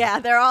coming Yeah, in. yeah,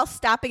 they're all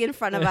stopping in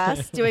front of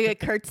us, doing a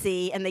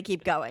curtsy, and they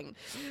keep going.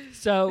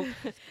 So,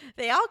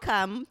 They all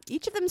come.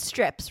 Each of them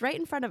strips right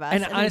in front of us,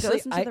 and and honestly, then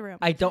goes into the room.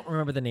 I don't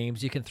remember the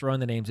names. You can throw in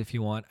the names if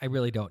you want. I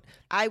really don't.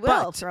 I will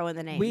But throw in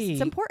the names.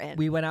 It's important.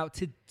 We went out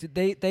to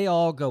they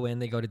all go in.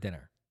 They go to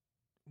dinner.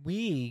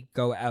 We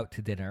go out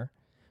to dinner.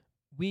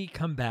 We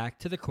come back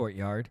to the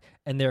courtyard,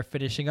 and they're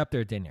finishing up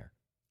their dinner.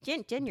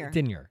 Dinner.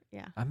 Dinner.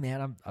 Yeah.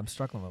 Man, I'm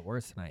struggling with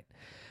words tonight.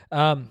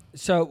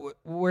 So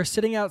we're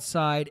sitting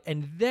outside,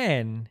 and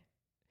then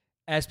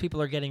as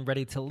people are getting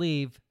ready to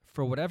leave,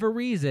 for whatever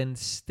reason,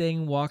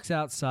 Sting walks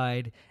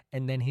outside,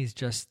 and then he's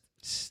just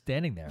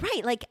standing there.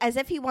 Right, like as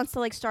if he wants to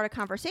like start a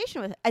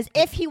conversation with, as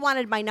if he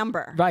wanted my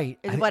number. Right.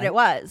 is what it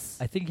was.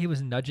 I think he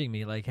was nudging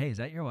me like, hey, is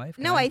that your wife?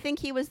 No, Can I think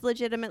he was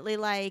legitimately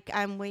like,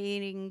 I'm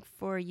waiting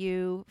for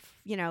you.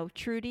 You know,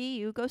 Trudy,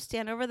 you go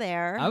stand over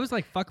there. I was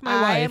like, fuck my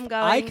I wife. am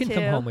going I can come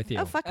to- home with you.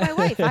 Oh, fuck my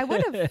wife. I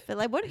would have.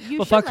 Like, what? You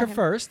Well, should fuck let her him-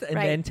 first and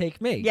Right. then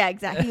take me. Yeah,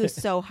 exactly. He was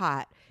so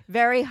hot.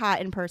 Very hot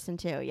in person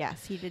too.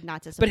 Yes, he did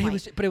not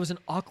disappoint. But it was an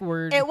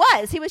awkward. It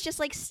was. He was just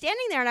like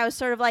standing there, and I was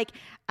sort of like,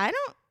 I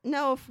don't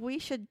know if we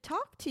should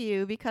talk to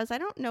you because I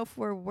don't know if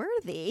we're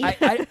worthy.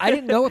 I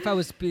didn't know if I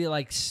was be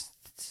like,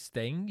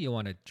 Sting, you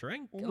want a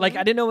drink? Like,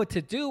 I didn't know what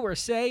to do or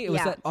say. It was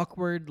Mm-hmm. Yeah. that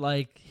awkward,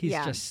 like, he's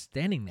Yeah. just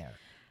standing there.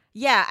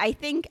 Yeah, I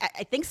think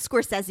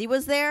Scorsese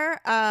was there.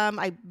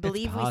 I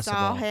believe we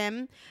saw possible.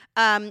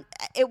 him.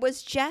 It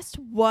was just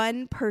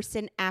one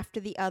person after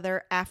the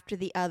other.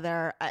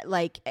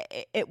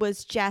 It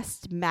was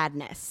just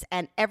madness.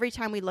 And every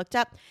time we looked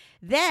up,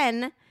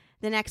 then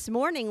the next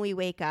morning we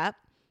wake up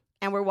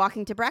and we're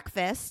walking to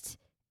breakfast,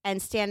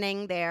 and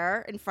standing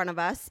there in front of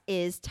us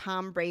is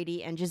Tom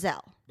Brady and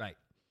Giselle. Right.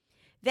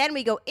 Then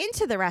we go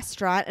into the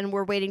restaurant and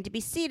we're waiting to be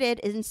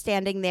seated, and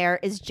standing there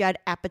is Judd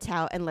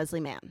Apatow and Leslie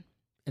Mann.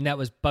 And that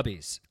was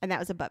Bubby's. And that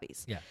was a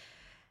Bubby's. Yeah.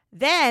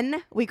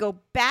 Then we go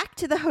back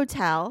to the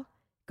hotel,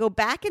 go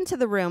back into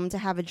the room to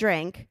have a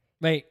drink.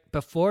 Wait,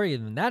 before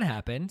even that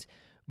happened,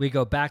 we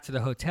go back to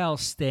the hotel.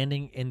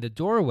 Standing in the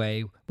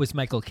doorway was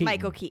Michael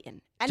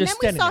Keaton. And Just then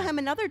we standing saw there. him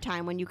another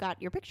time when you got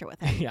your picture with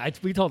him. Yeah,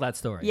 we told that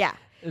story. Yeah.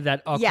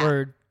 That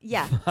awkward.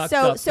 Yeah. fucked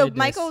So up so goodness.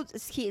 Michael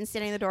Keaton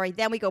standing in the doorway.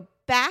 Then we go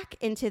back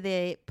into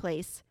the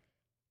place,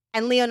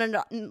 and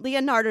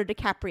Leonardo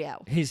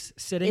DiCaprio He's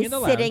sitting is in the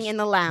lounge. sitting in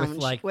the lounge with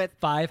like with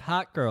 5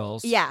 hot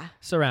girls. Yeah.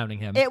 Surrounding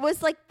him. It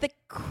was like the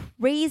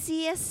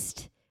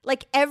craziest,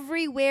 like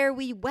everywhere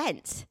we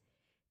went.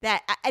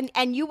 That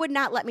and you would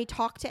not let me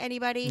talk to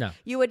anybody. No.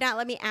 You would not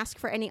let me ask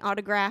for any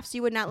autographs.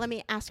 You would not let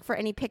me ask for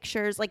any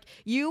pictures. Like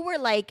you were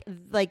like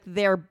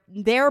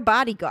their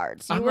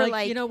bodyguards. You I'm were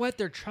like, you know what?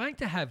 They're trying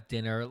to have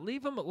dinner.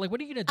 Leave them. Like,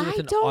 what are you gonna do with I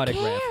an don't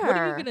autograph? What are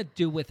care. you gonna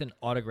do with an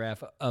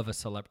autograph of a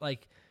celebrity?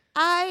 Like,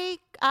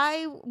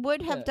 I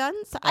would have done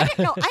so. I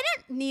didn't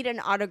need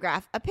an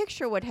autograph. A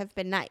picture would have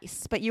been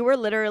nice. But you were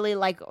literally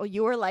like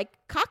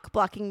cock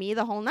blocking me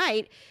the whole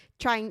night,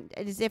 trying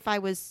as if I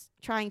was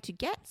trying to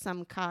get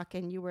some cock,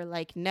 and you were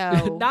like, no,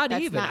 not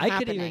that's even. Not I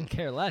happening. could even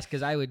care less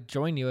because I would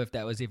join you if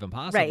that was even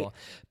possible. Right.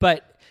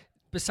 But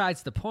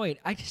besides the point,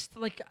 I just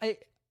like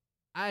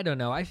I don't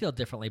know. I feel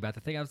differently about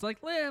the thing. I was like,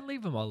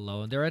 leave them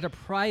alone. They're at a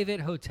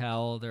private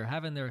hotel. They're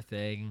having their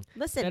thing.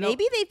 Listen, They don't-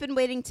 maybe they've been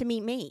waiting to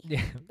meet me.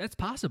 Yeah, that's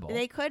possible.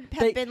 They could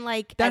have been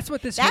like that's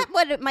what this that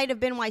what it might have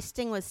been why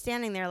Sting was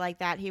standing there like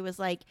that. He was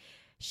like,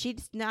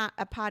 she's not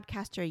a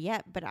podcaster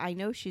yet, but I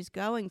know she's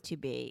going to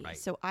be. Right.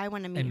 So I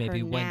want to meet and maybe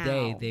her one now.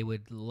 day they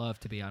would love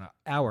to be on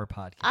our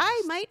podcast.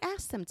 I might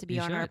ask them to be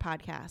You on our should.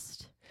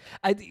 podcast.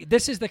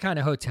 This is the kind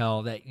of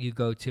hotel that you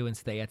go to and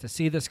stay at to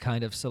see this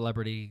kind of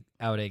celebrity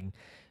outing,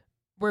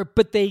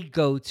 but they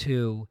go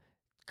to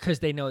because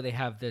they know they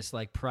have this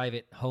like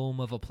private home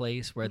of a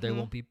place where they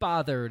won't be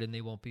bothered and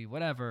they won't be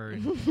whatever.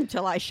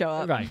 Until I show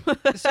up. Right.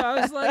 So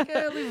I was like,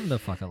 leave them the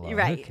fuck alone.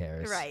 Right. Who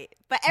cares? Right.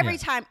 But every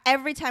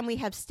time we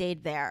have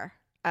stayed there,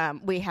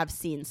 we have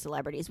seen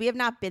celebrities. We have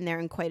not been there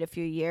in quite a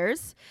few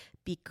years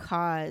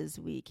because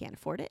we can't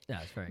afford it. Yeah,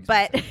 it's very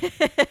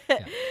expensive.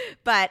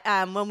 But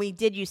when we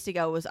did used to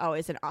go, it was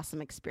always an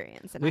awesome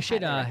experience. And We I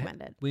should highly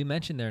recommend it. we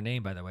mentioned their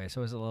name, by the way,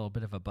 so it was a little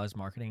bit of a buzz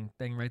marketing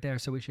thing right there.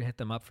 So we should hit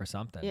them up for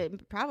something. Yeah,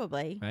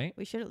 probably. Right?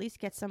 We should at least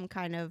get some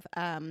kind of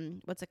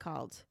what's it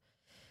called?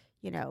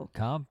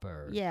 Comp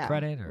or Yeah.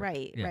 credit or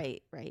Right. yeah.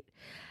 Right.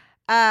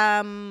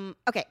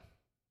 Okay.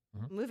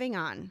 Mhm. Moving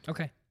on.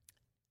 Okay.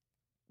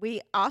 We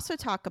also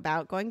talk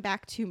about going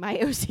back to my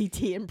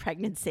OCD and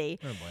pregnancy.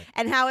 Oh boy.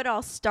 And how it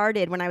all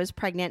started when I was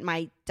pregnant.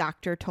 My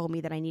doctor told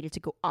me that I needed to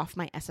go off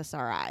my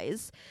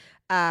SSRIs,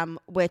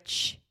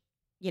 which,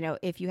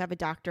 if you have a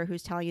doctor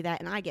who's telling you that,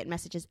 and I get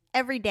messages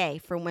every day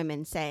from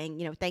women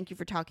saying, thank you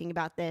for talking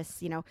about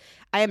this.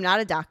 I am not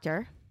a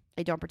doctor.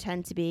 I don't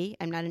pretend to be.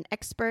 I'm not an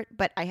expert,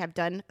 but I have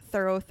done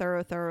thorough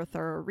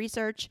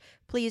research.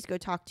 Please go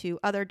talk to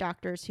other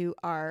doctors who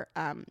are,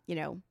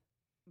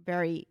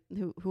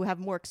 who have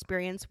more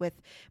experience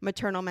with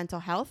maternal mental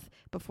health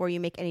before you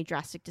make any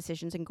drastic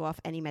decisions and go off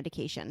any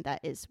medication.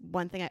 That is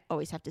one thing I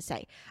always have to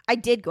say. I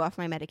did go off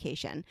my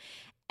medication,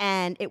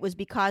 and it was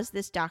because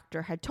this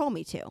doctor had told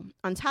me to.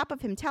 On top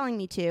of him telling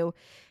me to,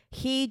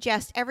 he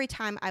just, every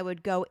time I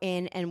would go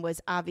in and was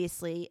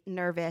obviously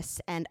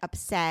nervous and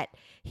upset,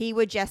 he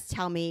would just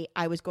tell me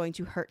I was going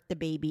to hurt the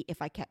baby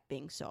if I kept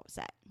being so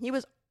upset. He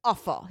was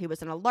awful. He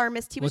was an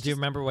alarmist. Do you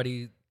remember when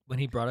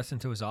he brought us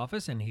into his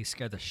office and he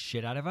scared the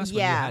shit out of us?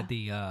 Yeah. When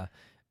you had the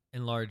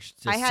enlarged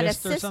cyst I had a or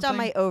cyst something? on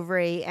my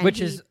ovary. And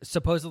which is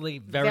supposedly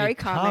very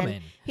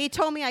common. He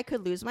told me I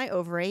could lose my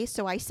ovary.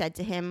 So I said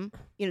to him,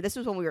 this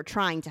was when we were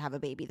trying to have a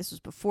baby. This was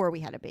before we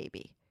had a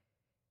baby.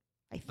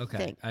 I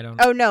think. I don't.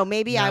 Oh, no.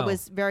 Maybe I No.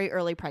 was very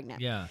early pregnant.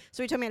 Yeah.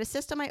 So he told me I had a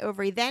cyst on my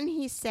ovary. Then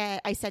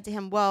I said to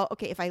him, well,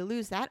 okay, if I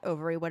lose that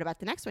ovary, what about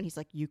the next one? He's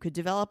like, you could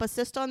develop a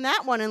cyst on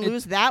that one and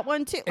lose that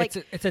one too. Like,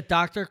 It's a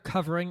doctor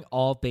covering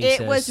all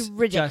bases. It was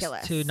ridiculous.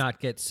 Just to not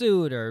get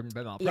sued or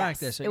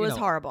malpractice. yes, or, it was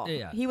horrible.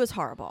 Yeah. He was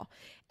horrible.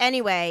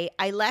 Anyway,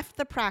 I left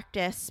the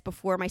practice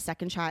before my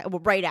second child.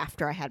 Well, right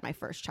after I had my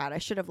first child. I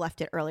should have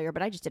left it earlier,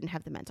 but I just didn't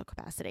have the mental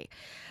capacity.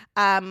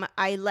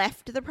 I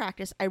left the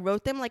practice. I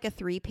wrote them like a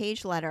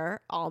 3-page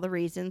letter, all the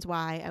reasons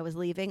why I was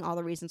leaving, all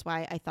the reasons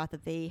why I thought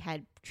that they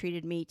had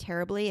treated me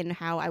terribly and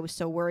how I was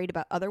so worried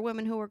about other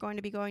women who were going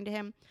to be going to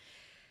him.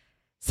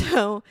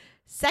 So,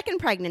 second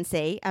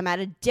pregnancy, I'm at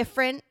a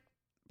different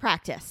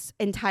practice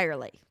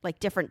entirely, like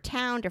different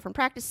town, different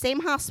practice,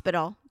 same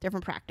hospital,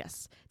 different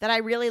practice that I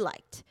really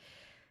liked.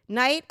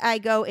 Night, I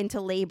go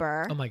into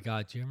labor. Oh my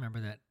God. Do you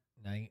remember that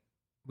night?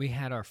 We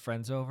had our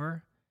friends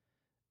over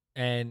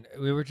and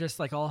we were just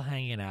like all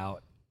hanging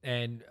out.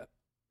 And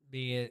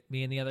me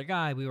and the other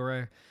guy, they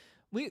were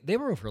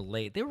over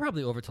late. They were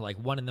probably over till like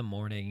 1 a.m.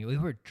 We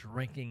were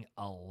drinking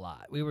a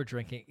lot. We were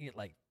drinking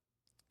like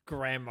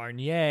Grand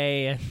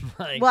Marnier and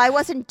like. Well, I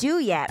wasn't due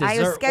yet. I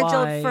was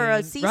scheduled for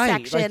a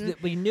C-section.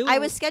 Right. We knew I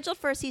was scheduled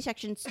for a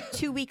C-section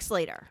 2 weeks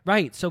later.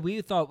 Right. So we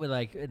thought we're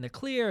like in the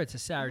clear. It's a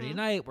Saturday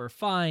night. We're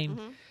fine.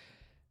 Mm-hmm.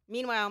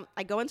 Meanwhile,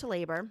 I go into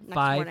labor next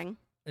 5 morning.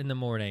 in the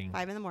morning.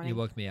 5 in the morning. You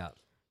woke me up.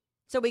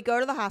 So we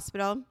go to the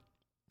hospital.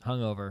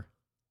 Hungover.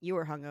 You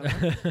were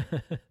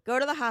hungover. Go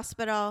to the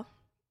hospital.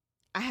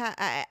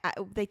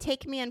 They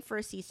take me in for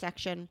a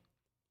C-section.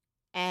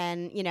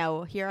 And,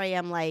 here I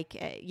am like,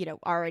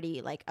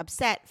 already like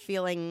upset,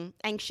 feeling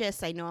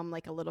anxious. I know I'm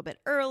like a little bit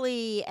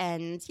early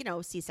and,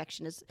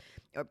 C-section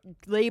or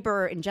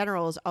labor in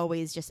general is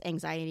always just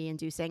anxiety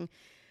inducing.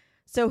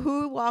 So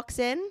who walks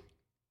in?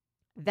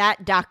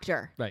 That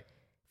doctor. Right.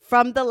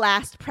 From the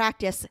last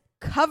practice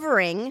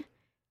covering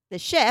the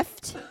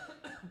shift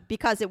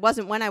because it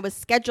wasn't when I was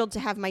scheduled to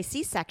have my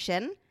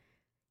C-section.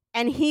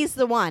 And he's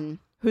the one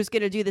who's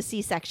going to do the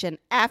C-section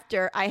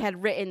after I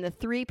had written the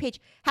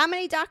 3-page. How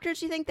many doctors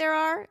do you think there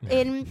are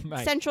in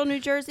Right. central New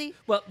Jersey?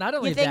 Well, not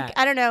only You think, that.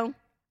 I don't know,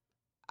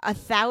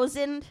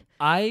 1,000?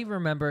 I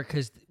remember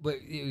because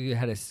you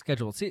had a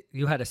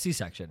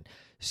C-section.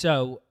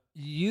 So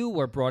you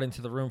were brought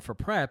into the room for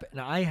prep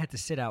and I had to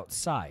sit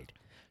outside.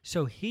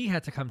 So he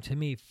had to come to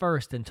me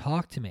first and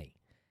talk to me.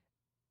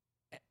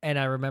 And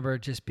I remember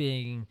just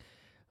being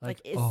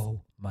like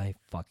oh my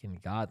fucking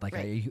God. Like,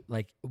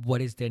 Right.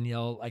 What is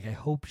Danielle? Like, I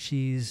hope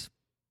she's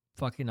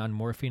fucking on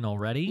morphine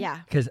already. Yeah.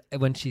 Because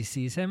when she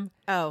sees him,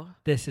 Oh,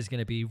 this is going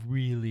to be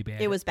really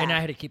bad. It was And bad. I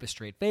had to keep a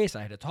straight face.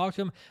 I had to talk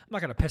to him. I'm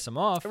not going to piss him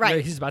off.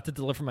 Right. He's about to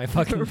deliver my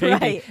fucking baby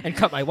Right. and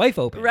cut my wife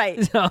open.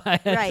 Right. So I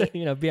had Right.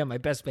 to, be on my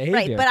best behavior.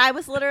 right. But I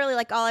was literally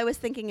like, all I was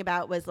thinking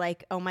about was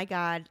like, oh my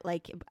God,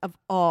 like of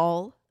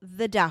all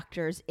the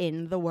doctors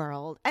in the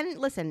world. And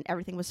listen,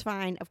 everything was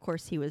fine. Of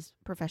course, he was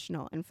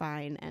professional and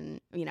fine. And,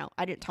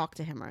 I didn't talk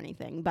to him or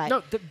anything. But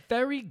No, the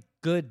very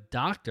good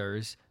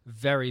doctors,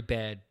 very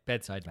bad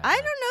bedside manner. I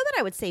don't know that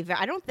I would say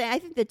I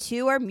think the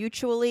two are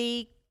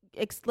mutually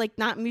like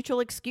not mutual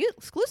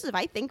exclusive.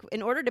 I think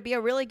in order to be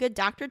a really good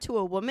doctor to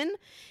a woman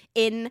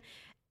in,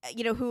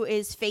 who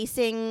is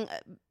facing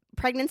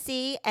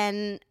pregnancy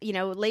and,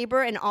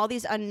 labor and all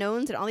these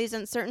unknowns and all these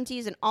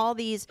uncertainties and all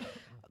these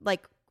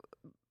like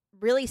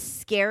really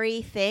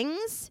scary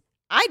things,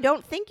 I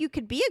don't think you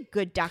could be a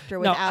good doctor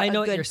without a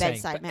good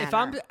bedside manner. If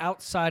I'm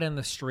outside on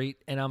the street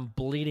and I'm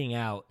bleeding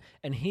out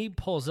and he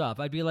pulls up,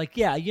 I'd be like,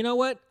 yeah, you know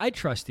what? I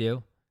trust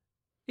you.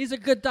 He's a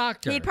good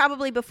doctor. He'd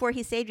probably, before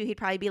he saved you, he'd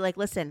probably be like,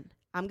 listen,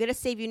 I'm going to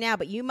save you now,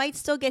 but you might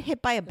still get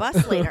hit by a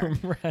bus later.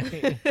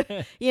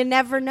 Right. You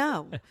never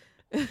know.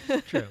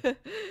 True.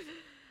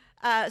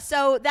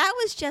 So that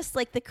was just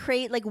like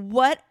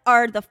what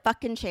are the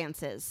fucking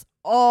chances?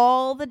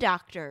 All the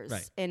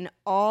doctors in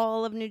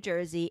all of New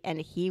Jersey,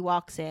 and he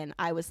walks in.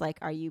 I was like,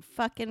 are you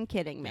fucking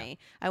kidding me?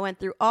 Yeah. I went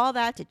through all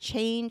that to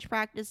change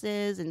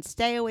practices and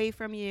stay away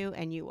from you,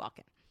 and you walk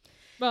in.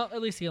 Well,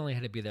 at least he only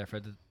had to be there for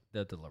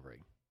the delivery.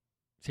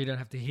 So you don't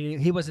have to,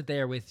 he wasn't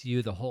there with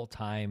you the whole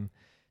time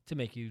to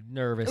make you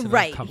nervous and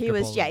uncomfortable. He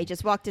was, he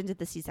just walked into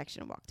the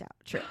C-section and walked out.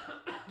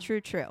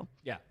 True.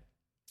 Yeah.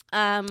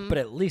 But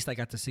at least I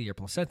got to see your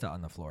placenta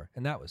on the floor,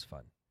 and that was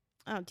fun.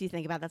 Oh, do you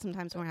think about that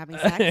sometimes when we're having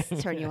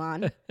sex? Turn you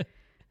on?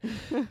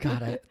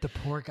 God, the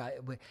poor guy.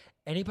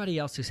 Anybody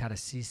else who's had a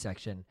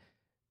C-section,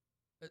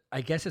 I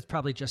guess it's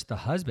probably just the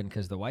husband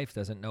because the wife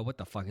doesn't know what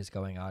the fuck is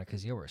going on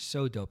because you were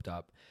so doped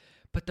up.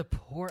 But the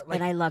poor,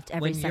 and I loved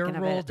every second of it.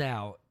 When you're rolled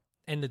out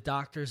and the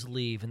doctors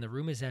leave and the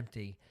room is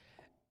empty,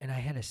 and I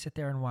had to sit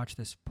there and watch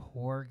this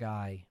poor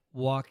guy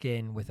walk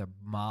in with a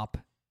mop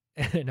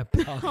and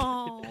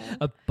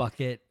a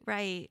bucket.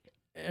 Right.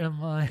 And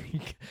I'm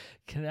like,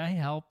 can I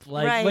help?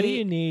 Like, what do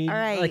you need?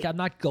 Right. Like, I'm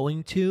not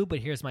going to, but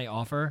here's my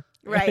offer.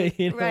 Right.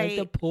 Like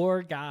the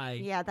poor guy.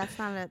 Yeah, that's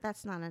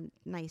not a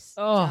nice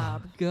Oh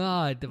job.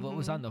 God, what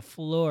was on the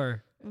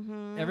floor?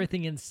 Mm-hmm.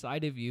 Everything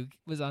inside of you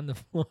was on the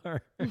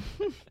floor.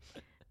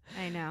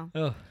 I know.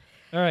 Oh,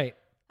 all right.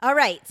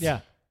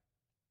 Yeah.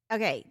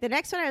 Okay, the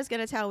next one I was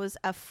going to tell was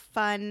a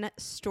fun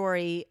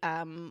story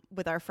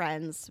with our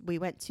friends. We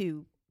went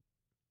to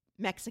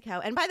Mexico.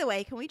 And by the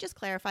way, can we just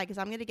clarify, because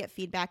I'm going to get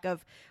feedback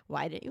of,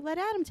 why didn't you let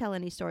Adam tell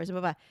any stories? Blah,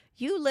 blah, blah.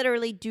 You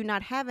literally do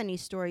not have any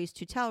stories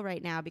to tell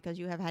right now because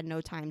you have had no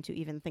time to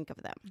even think of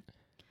them.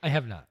 I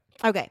have not.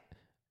 Okay.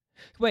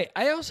 Wait,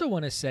 I also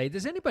want to say,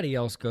 does anybody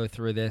else go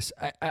through this?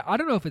 I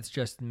don't know if it's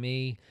just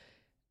me,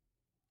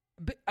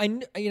 but I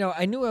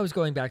knew I was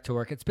going back to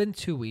work. It's been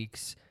 2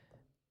 weeks.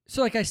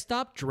 So like I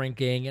stopped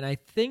drinking, and I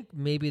think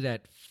maybe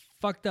that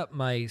fucked up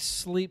my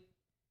sleep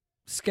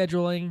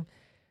scheduling.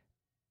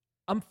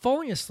 I'm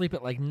falling asleep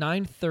at like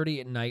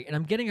 9:30 at night, and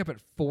I'm getting up at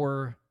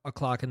 4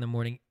 o'clock in the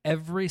morning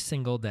every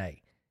single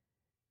day.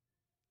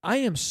 I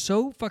am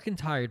so fucking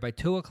tired by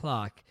 2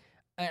 o'clock,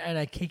 and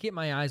I can't get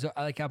my eyes.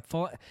 Like I'm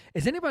falling.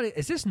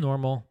 Is this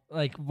normal?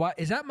 Like, what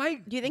is that?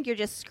 Do you think you're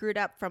just screwed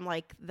up from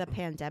like the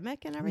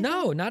pandemic and everything?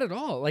 No, not at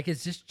all. Like,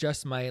 is this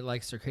just my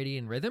like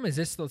circadian rhythm? Is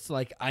this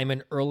like I'm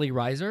an early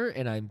riser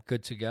and I'm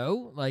good to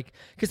go? Like,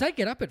 because I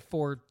get up at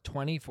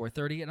 4:20,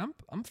 4:30, and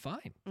I'm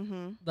fine.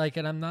 Mm-hmm. Like,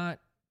 and I'm not.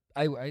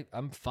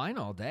 I'm fine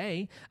all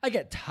day. I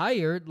get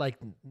tired. Like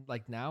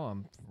now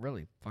I'm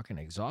really fucking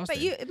exhausted.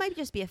 But it might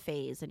just be a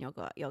phase, and you'll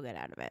get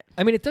out of it.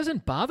 I mean, it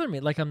doesn't bother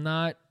me. Like I'm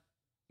not.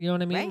 You know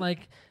what I mean? Right.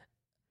 Like,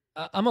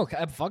 I'm okay.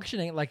 I'm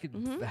functioning like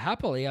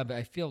happily.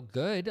 I feel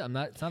good. I'm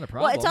not. It's not a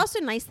problem. Well, it's also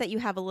nice that you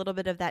have a little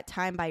bit of that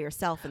time by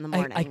yourself in the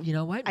morning. You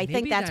know what? I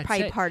think that's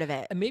probably part of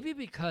it. And maybe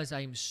because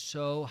I'm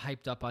so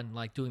hyped up on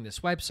like doing this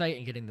website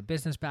and getting the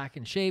business back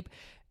in shape,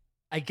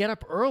 I get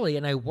up early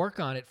and I work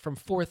on it from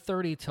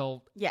 4:30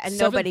 till and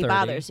nobody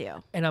bothers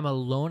you. And I'm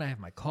alone. I have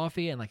my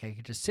coffee and like I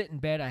can just sit in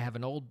bed. I have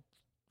an old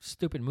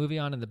stupid movie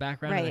on in the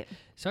background. Right.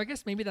 So I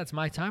guess maybe that's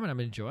my time and I'm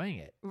enjoying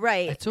it.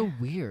 Right. It's so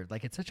weird.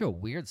 Like it's such a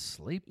weird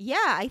sleep. Yeah,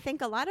 I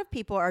think a lot of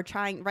people are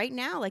trying right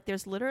now. Like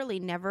there's literally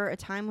never a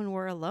time when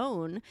we're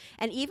alone.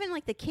 And even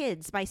like the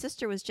kids, my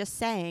sister was just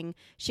saying,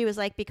 she was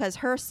like, because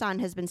her son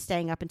has been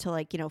staying up until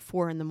like,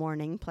 4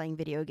 a.m. playing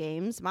video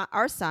games.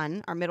 Our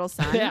middle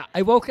son. Yeah,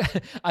 I woke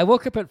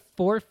up at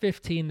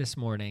 4:15 this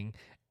morning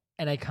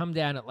and I come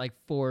down at like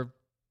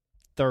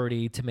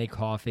 4:30 to make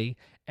coffee.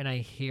 And I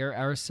hear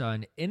our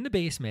son in the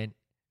basement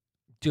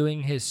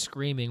doing his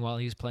screaming while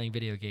he's playing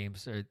video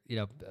games or,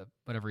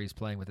 whatever he's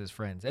playing with his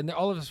friends. And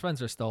all of his friends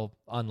are still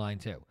online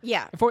too.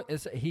 Yeah.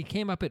 He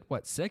came up at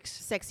what, 6?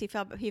 6. He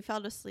fell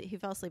asleep. He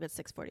fell asleep at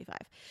 6:45.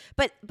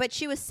 But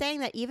she was saying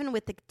that even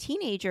with the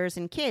teenagers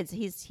and kids,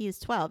 he's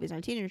 12. He's not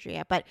a teenager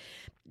yet. But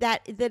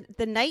that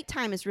the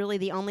nighttime is really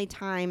the only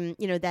time,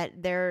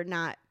 that they're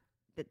not,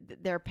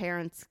 their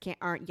parents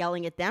aren't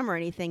yelling at them or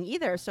anything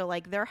either. So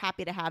like they're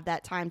happy to have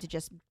that time to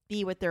just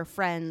be with their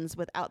friends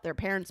without their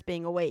parents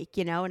being awake,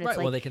 and it's like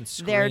well, they can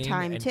scream their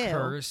time and too.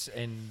 Curse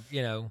and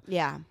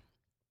Yeah.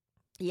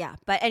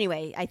 But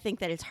anyway, I think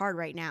that it's hard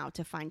right now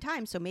to find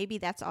time. So maybe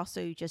that's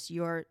also just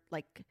your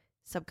like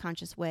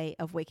subconscious way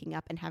of waking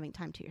up and having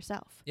time to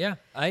yourself. Yeah.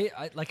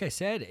 I like I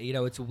said,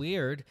 it's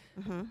weird,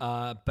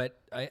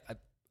 but I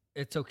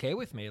it's okay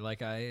with me.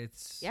 Like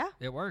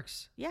it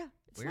works. Yeah.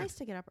 It's Weird. nice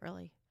to get up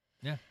early.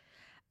 Yeah.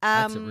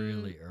 That's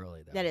really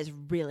early, though. That is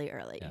really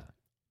early. Yeah.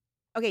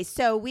 Okay,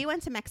 so we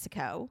went to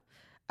Mexico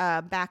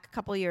back a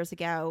couple years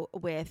ago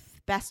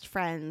with best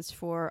friends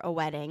for a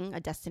wedding, a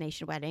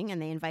destination wedding,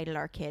 and they invited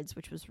our kids,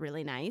 which was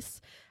really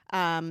nice.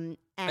 And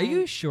Are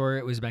you sure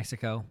it was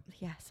Mexico?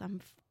 Yes,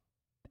 I'm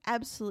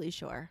absolutely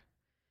sure.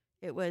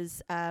 It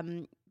was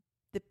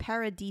the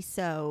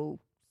Paradiso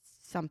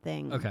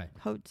something. Okay.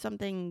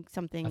 Something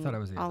I thought it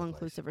was the other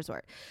all-inclusive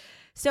resort.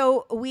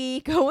 So we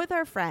go with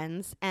our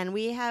friends, and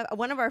we have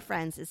one of our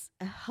friends is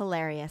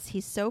hilarious.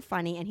 He's so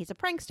funny, and he's a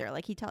prankster.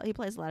 Like he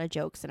plays a lot of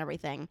jokes and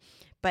everything,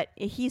 but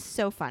he's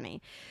so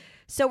funny.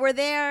 So we're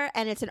there,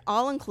 and it's an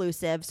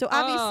all-inclusive. So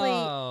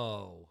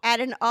obviously, at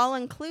an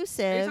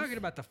all-inclusive, are you talking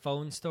about the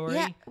phone story?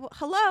 yeah. Well,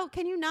 hello,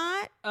 can you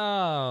not?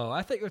 Oh,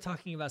 I thought you were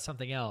talking about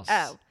something else.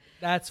 Oh.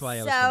 That's why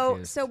I was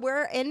confused. So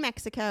we're in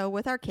Mexico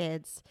with our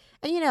kids.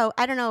 And, you know,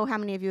 I don't know how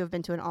many of you have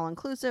been to an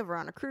all-inclusive or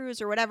on a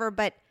cruise or whatever,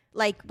 but,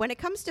 like, when it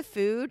comes to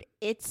food,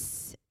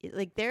 it's,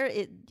 like,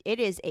 it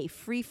is a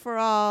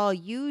free-for-all.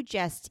 You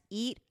just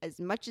eat as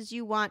much as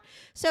you want.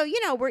 So, you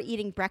know, we're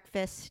eating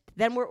breakfast.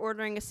 Then we're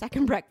ordering a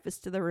second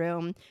breakfast to the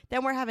room.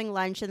 Then we're having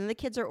lunch. And then the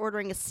kids are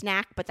ordering a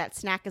snack, but that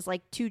snack is,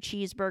 like, 2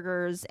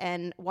 cheeseburgers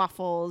and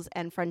waffles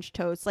and French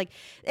toast. Like,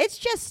 it's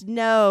just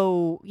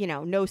no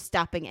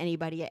stopping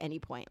anybody at any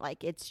point.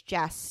 Like, it's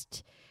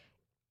just,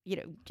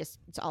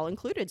 it's all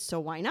included. So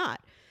why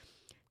not?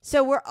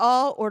 So we're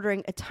all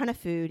ordering a ton of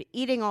food,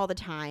 eating all the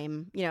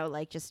time,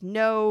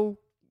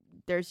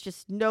 there's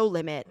just no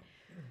limit.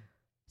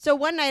 So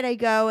one night I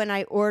go and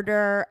I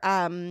order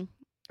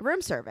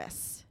room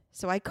service.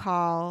 So I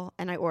call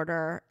and I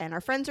order, and our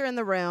friends are in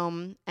the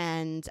room,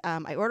 and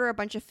I order a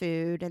bunch of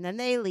food, and then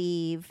they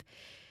leave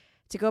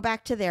to go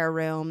back to their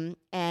room.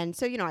 And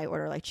so, I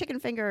order like chicken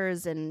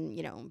fingers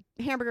and,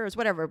 hamburgers,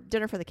 whatever,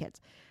 dinner for the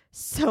kids.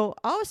 So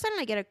all of a sudden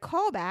I get a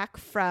call back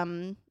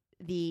from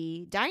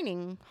the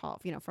dining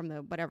hall, from the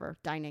whatever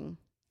dining.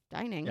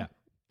 Yeah.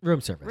 Room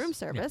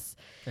service.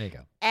 Yeah. There you go.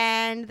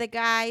 And the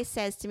guy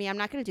says to me, I'm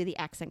not going to do the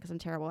accent because I'm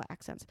terrible at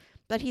accents,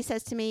 but he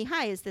says to me,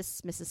 "Hi, is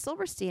this Mrs.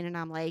 Silverstein?" And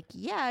I'm like,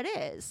 "Yeah,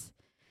 it is."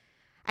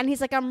 And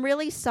he's like, "I'm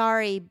really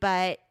sorry,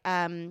 but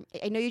I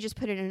know you just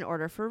put in an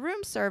order for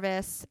room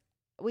service.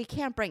 We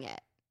can't bring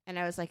it." And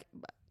I was like,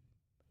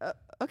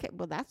 okay,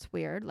 well, that's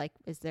weird. Like,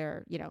 is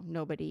there,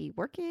 nobody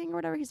working or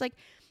whatever? He's like,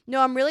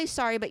 "No, I'm really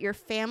sorry, but your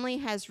family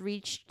has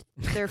reached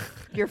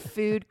your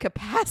food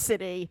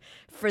capacity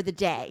for the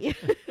day."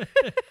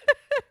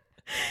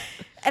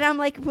 And I'm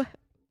like,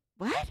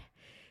 what?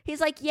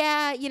 He's like,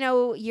 "Yeah,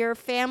 your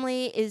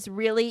family is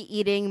really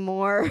eating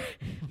more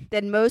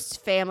than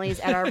most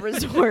families at our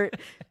resort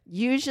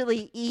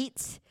usually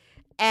eat,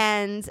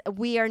 and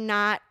we are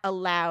not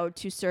allowed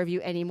to serve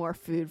you any more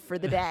food for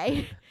the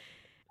day."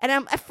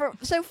 And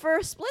for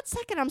a split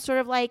second, I'm sort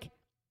of like,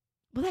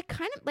 well, that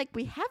kind of, like,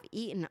 we have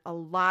eaten a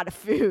lot of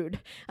food.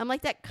 I'm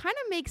like, that kind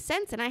of makes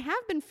sense. And I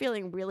have been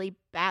feeling really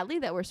badly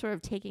that we're sort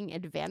of taking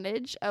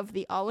advantage of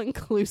the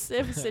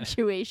all-inclusive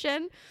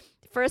situation.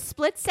 For a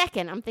split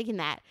second, I'm thinking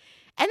that.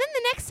 And then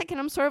the next second,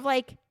 I'm sort of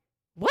like,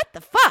 what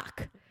the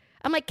fuck?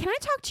 I'm like, "Can I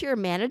talk to your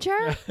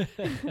manager?"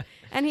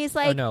 And he's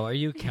like, "Oh, no. Are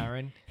you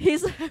Karen?"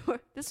 He's like,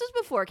 this was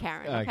before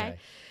Karen, okay?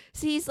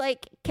 So he's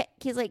like,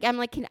 I'm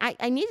like,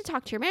 I need to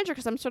talk to your manager,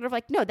 because I'm sort of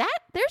like, no,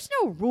 there's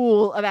no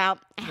rule about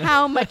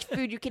how much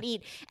food you can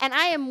eat. And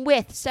I am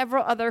with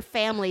several other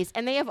families,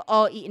 and they have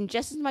all eaten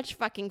just as much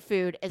fucking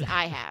food as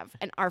I have,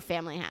 and our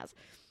family has.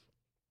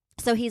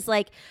 So he's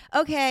like,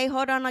 "Okay,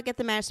 hold on, I'll get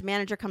the manager."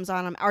 Manager comes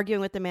on. I'm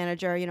arguing with the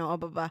manager, blah,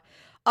 blah, blah.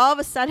 All of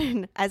a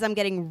sudden, as I'm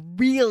getting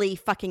really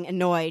fucking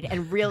annoyed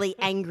and really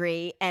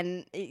angry,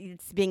 and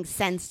it's being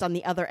sensed on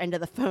the other end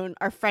of the phone,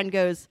 our friend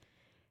goes,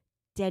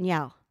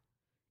 "Danielle,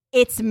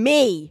 it's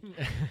me."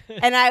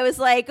 And I was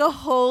like, oh,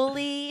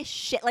 holy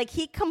shit. Like,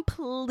 he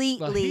completely...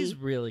 Well, he's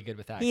really good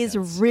with accents. He's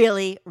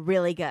really,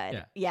 really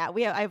good. Yeah,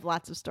 I have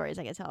lots of stories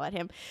I can tell about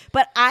him.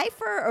 But I,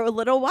 for a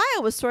little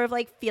while, was sort of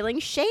like feeling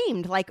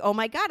shamed. Like, oh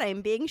my God,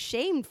 I'm being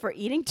shamed for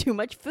eating too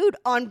much food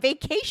on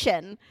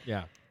vacation.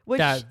 Yeah. Which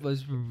that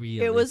was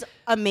really... It was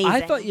amazing.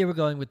 I thought you were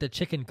going with the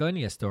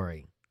chikungunya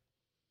story.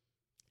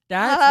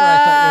 That's where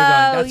I thought you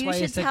were going. That's why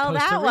you said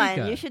Costa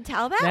Rica. You should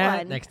tell that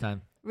one. Next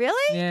time.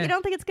 Really? Yeah. You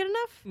don't think it's good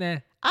enough? Nah.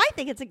 I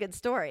think it's a good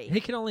story. He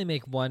can only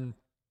make one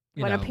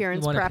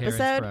appearance per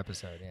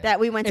episode. Yeah. That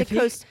we went to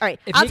Costa. All right,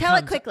 I'll tell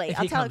it quickly. If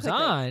he comes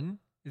on,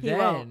 he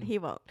won't. He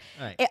won't.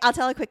 All right. I'll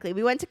tell it quickly.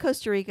 We went to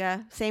Costa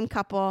Rica. Same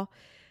couple.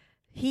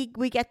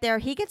 We get there.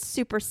 He gets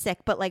super sick,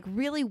 but like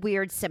really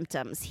weird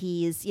symptoms.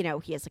 He has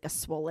like a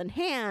swollen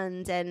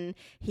hand, and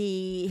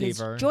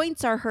his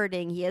joints are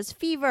hurting. He has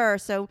fever.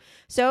 So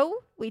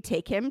we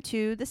take him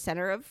to the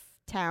center of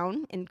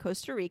town in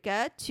Costa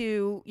Rica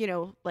to,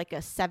 like a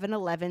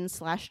 7-Eleven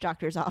 /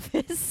 doctor's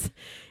office.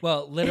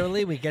 Well,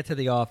 literally, we get to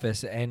the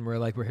office and we're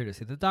like, we're here to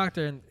see the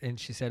doctor. And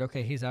she said,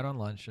 okay, he's out on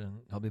lunch and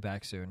he'll be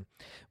back soon.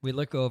 We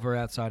look over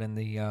outside in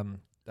the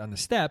on the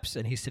steps,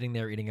 and he's sitting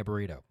there eating a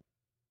burrito.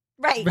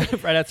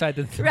 Right. Right outside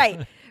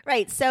the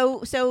Right.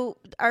 So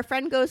our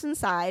friend goes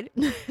inside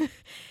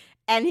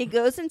And he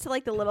goes into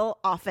like the little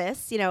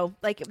office,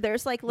 like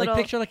there's like little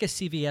Like picture like a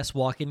CVS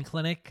walk-in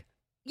clinic.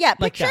 Yeah,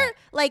 Like picture that.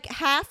 like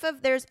half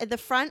of there's the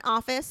front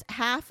office,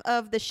 half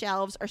of the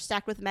shelves are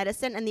stacked with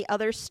medicine, and the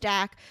other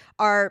stack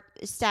are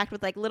stacked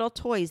with like little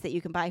toys that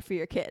you can buy for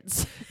your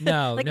kids.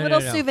 No, like no, little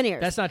no. souvenirs.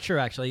 That's not true.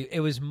 Actually,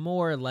 it was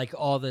more like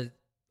all the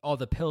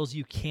pills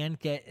you can't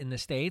get in the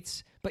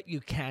States, but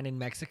you can in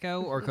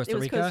Mexico or Costa It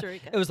was Rica. Costa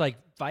Rica. It was like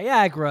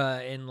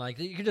Viagra and like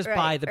you could just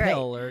buy the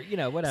pill or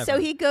whatever. So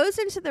he goes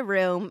into the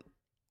room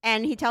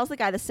and he tells the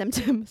guy the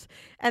symptoms,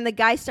 and the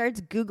guy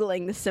starts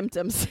Googling the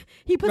symptoms.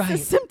 He puts the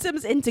Right.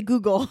 symptoms into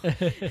Google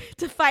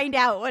to find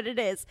out what it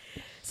is.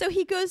 So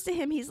he goes to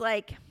him. He's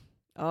like,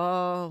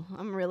 "Oh,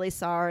 I'm really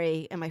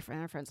sorry." And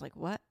our friend's like,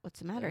 "What? What's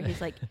the matter?"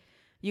 He's like,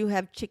 "You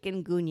have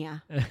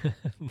chikungunya."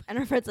 And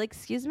our friend's like,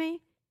 "Excuse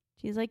me?"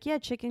 She's like, "Yeah,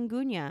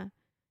 chikungunya."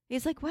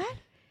 He's like, "What?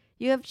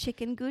 You have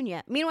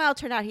chikungunya?" Meanwhile, it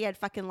turned out he had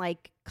fucking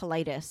like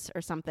colitis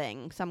or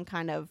something, some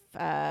kind of he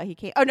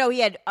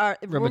had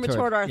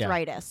rheumatoid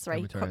arthritis,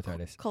 right? Rheumatoid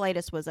arthritis.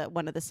 Colitis was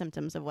one of the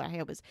symptoms of what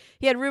he was.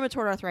 He had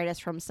rheumatoid arthritis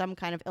from some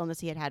kind of illness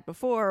he had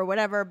before or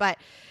whatever, but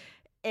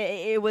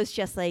it was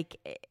just like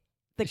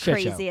the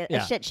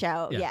a shit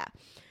show. Yeah.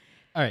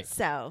 All right.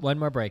 So One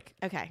more break,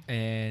 okay.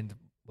 and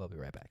we'll be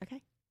right back.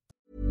 Okay.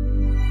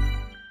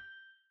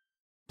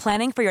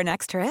 Planning for your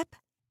next trip?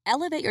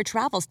 Elevate your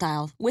travel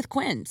style with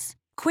Quince.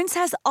 Quince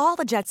has all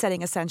the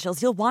jet-setting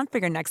essentials you'll want for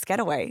your next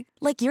getaway,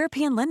 like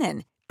European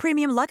linen,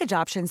 premium luggage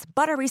options,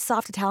 buttery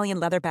soft Italian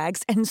leather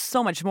bags, and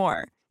so much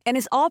more. And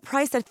is all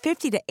priced at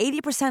 50 to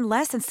 80%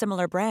 less than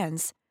similar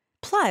brands.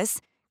 Plus,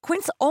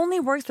 Quince only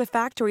works with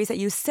factories that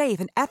use safe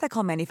and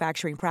ethical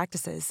manufacturing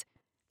practices.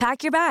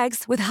 Pack your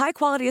bags with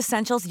high-quality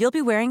essentials you'll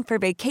be wearing for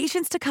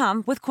vacations to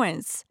come with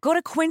Quince. Go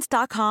to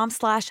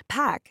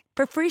quince.com/pack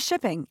for free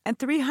shipping and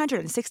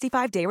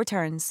 365-day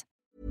returns.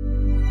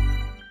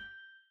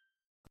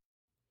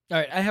 All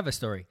right, I have a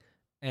story,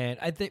 and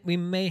I think we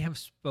may have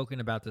spoken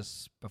about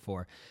this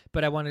before,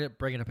 but I wanted to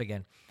bring it up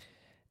again.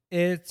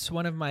 It's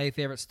one of my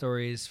favorite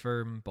stories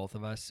from both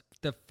of us.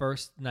 The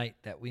first night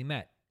that we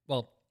met.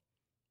 Well,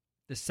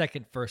 the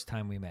first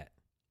time we met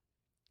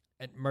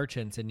at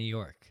Merchants in New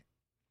York.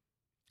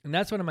 And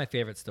that's one of my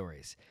favorite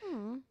stories.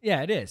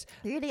 Yeah, it is.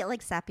 You're gonna get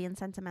like sappy and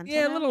sentimental.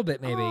 Yeah, now? a little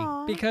bit maybe.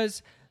 Aw.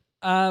 Because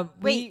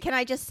Wait, can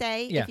I just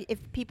say, Yeah.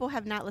 if people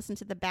have not listened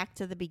to the Back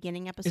to the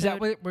Beginning episode, is that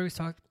where we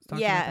talking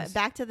yeah, about this?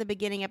 Back to the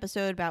Beginning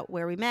episode about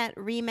where we met,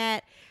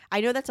 re-met.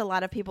 I know that's a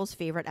lot of people's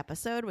favorite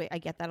episode. I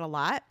get that a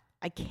lot.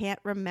 I can't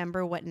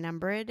remember what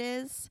number it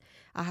is.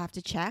 I'll have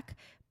to check,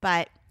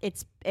 but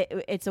it's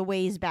a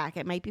ways back.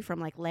 It might be from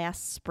like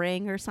last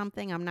spring or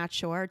something. I'm not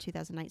sure.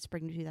 2009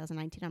 spring to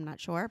 2019. I'm not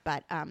sure,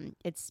 but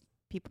it's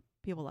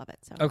people love it.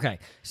 So Okay,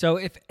 so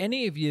if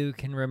any of you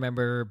can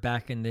remember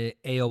back in the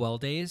AOL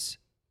days,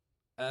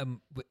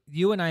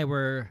 you and I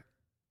were,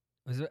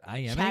 was it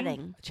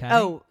IMing? chatting.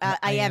 Oh,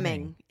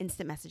 IMing,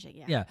 instant messaging.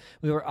 Yeah. Yeah,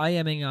 we were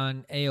IMing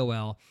on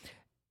AOL,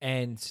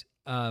 and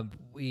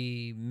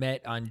we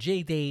met on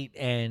JDate,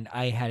 and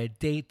I had a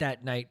date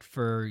that night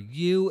for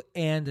you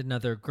and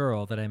another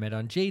girl that I met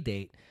on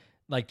JDate,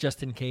 like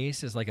just in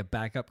case, as like a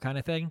backup kind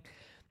of thing.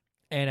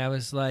 And I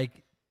was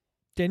like,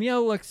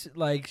 Danielle looks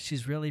like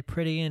she's really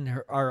pretty,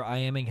 and our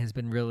IMing has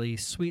been really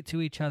sweet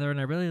to each other, and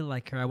I really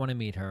like her. I want to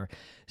meet her.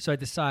 So I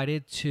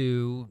decided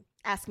to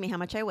Ask me how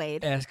much I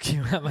weighed. ask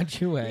you how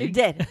much you weigh. You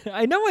did.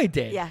 I know I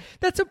did. Yeah.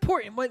 That's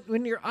important.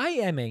 When you're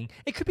IMing,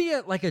 it could be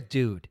like a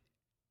dude.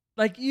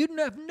 Like, you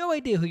have no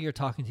idea who you're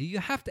talking to. You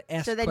have to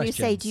ask So then questions.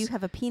 you say, "Do you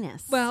have a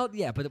penis?" Well,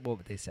 yeah, but what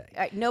would they say?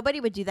 Nobody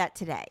would do that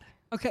today.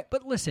 Okay,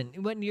 but listen,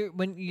 when you're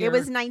It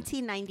was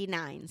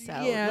 1999, so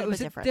yeah, a it was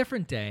bit a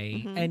different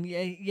day, Mhm. and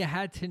you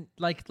had to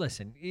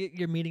listen.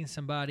 You're meeting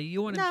somebody.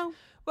 You want to No,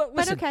 Well,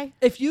 listen, okay.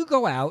 if you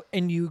go out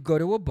and you go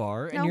to a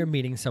bar and No. you're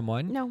meeting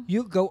someone, No.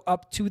 you go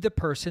up to the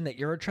person that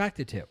you're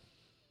attracted to.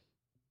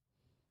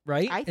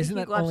 Right? I think Isn't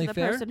you that go up only to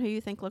the fair? person who you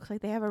think looks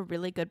like they have a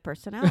really good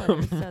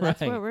personality. So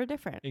that's Right. where we're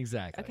different.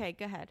 Exactly. Okay,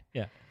 go ahead.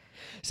 Yeah.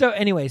 So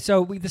anyway,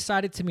 so we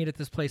decided to meet at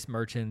this place,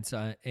 Merchants,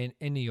 in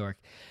New York.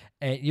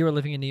 And you were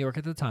living in New York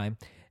at the time.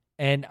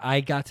 And I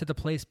got to the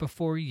place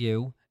before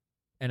you,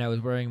 and I was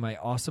wearing my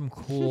awesome,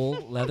 cool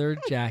leather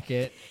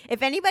jacket.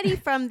 If anybody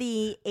from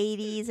the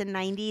 80s and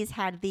 90s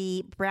had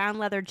the brown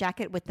leather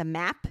jacket with the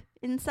map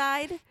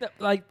inside,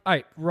 Like, all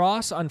right,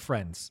 Ross on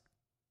Friends.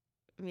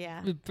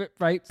 yeah.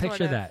 Right? sort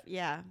Picture of, that.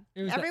 Yeah.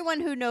 It was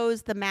Everyone who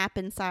knows the map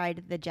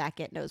inside the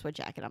jacket knows what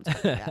jacket I'm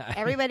talking about.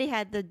 Everybody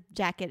had the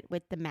jacket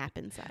with the map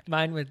inside.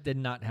 Mine did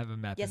not have a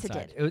map Yes, it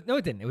inside. did. No,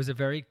 it didn't. It was a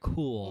very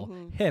cool,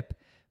 Mhm. hip,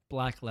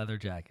 black leather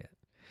jacket.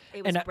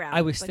 It was And brown.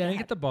 I was but go standing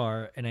ahead. at the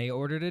bar, and I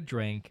ordered a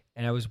drink,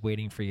 and I was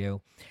waiting for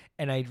you.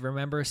 And I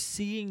remember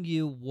seeing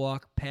you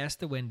walk past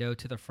the window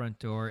to the front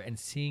door and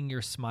seeing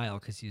your smile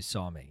because you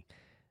saw me.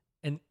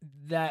 And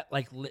that,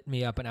 like, lit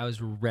me up, and I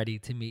was ready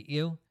to meet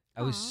you.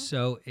 I was Aw.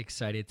 so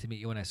excited to meet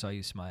you when I saw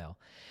you smile.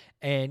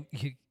 And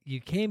you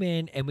came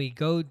in, and we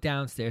go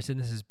downstairs, and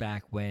this is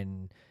back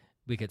when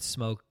we could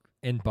smoke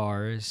in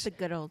bars. The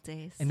good old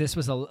days. And this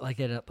was like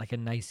a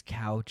nice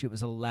couch. It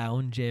was a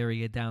lounge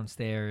area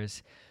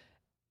downstairs.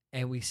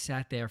 And we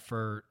sat there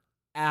for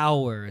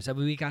hours. I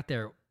mean, we got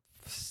there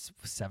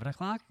 7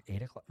 o'clock,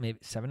 8 o'clock, maybe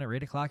 7 or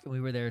 8 o'clock. And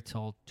we were there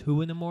till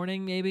 2 in the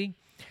morning, maybe.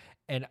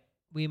 And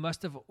we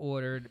must have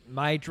ordered,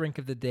 my drink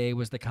of the day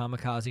was the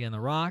Kamikaze on the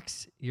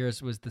rocks.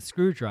 Yours was the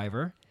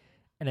Screwdriver.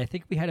 And I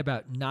think we had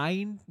about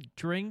 9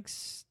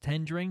 drinks,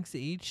 10 drinks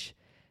each,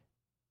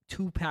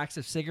 2 packs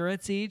of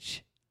cigarettes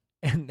each.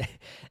 And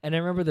I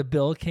remember the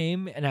bill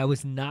came, and I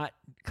was not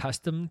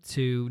accustomed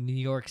to New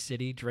York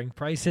City drink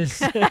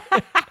prices.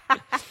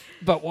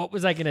 But what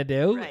was I going to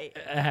do? Right.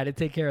 I had to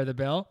take care of the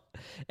bill.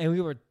 And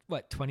we were,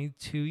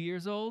 22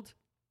 years old?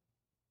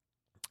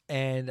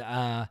 And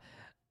I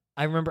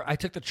remember I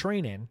took the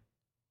train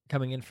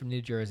coming in from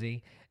New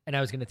Jersey, and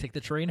I was going to take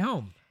the train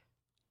home.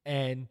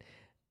 And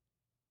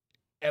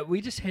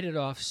we just hit it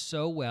off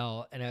so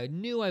well, and I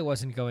knew I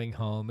wasn't going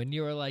home. And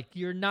you were like,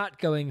 "You're not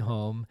going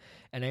home."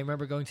 And I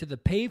remember going to the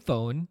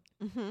payphone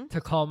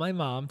to call my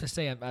mom to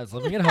say I was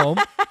living at home.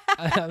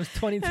 I was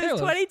 22. I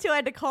was 22. I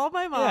had to call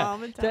my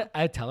mom and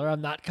I tell her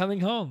I'm not coming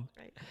home.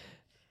 Right.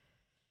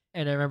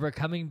 And I remember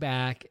coming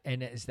back,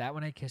 and is that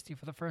when I kissed you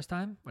for the first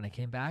time? When I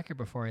came back, or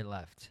before I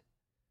left?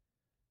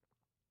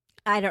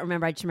 I don't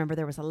remember. I just remember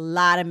there was a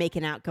lot of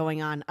making out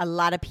going on, a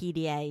lot of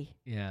PDA.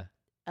 Yeah.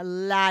 A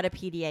lot of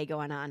PDA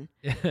going on,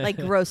 like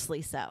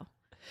grossly so.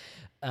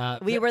 We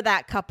but- were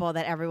that couple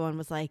that everyone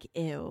was like,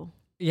 ew.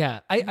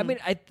 Yeah, I mean,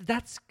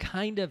 that's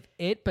kind of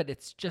it, but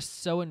it's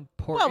just so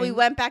important. Well, we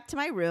went back to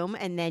my room,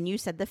 and then you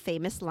said the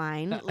famous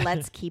line,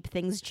 let's keep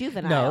things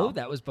juvenile. No,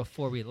 that was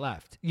before we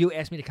left. You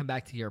asked me to come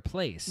back to your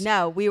place.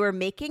 No, we were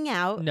making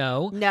out.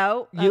 No.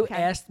 You You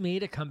asked me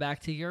to come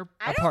back to your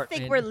I apartment. don't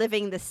think we're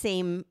living the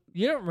same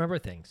You don't remember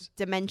things.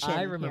 dimension.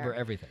 I remember here.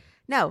 everything.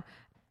 No,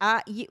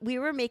 we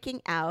were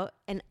making out,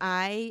 and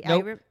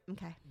Nope.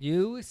 okay.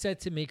 You said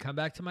to me, come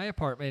back to my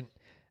apartment,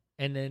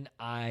 and then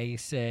I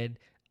said,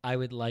 I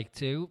would like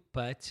to,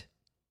 but...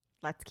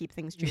 Let's keep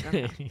things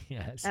juvenile.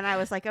 Yes. And I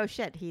was like, oh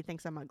shit, he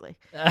thinks I'm ugly.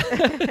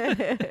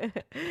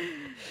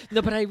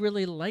 No, but I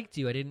really liked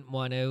you. I didn't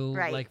want to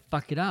Right.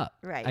 fuck it up.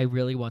 Right. I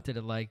really wanted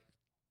to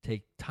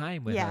take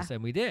time with Yeah. us,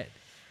 and we did.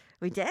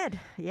 We did,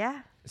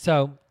 yeah.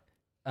 So,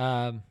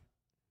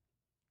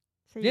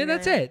 So yeah, you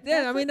that's were- it.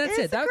 Yeah, I mean, that's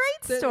it. It's a great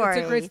It's a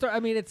great story. story. I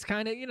mean, it's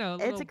kind of, a It's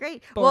little a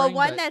great boring,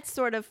 one but- that's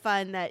sort of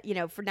fun that,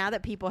 for now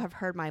that people have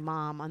heard my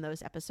mom on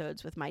those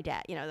episodes with my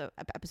dad, the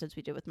episodes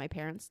we did with my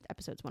parents,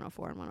 episodes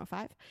 104 and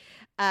 105.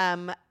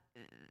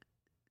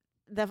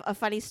 A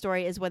funny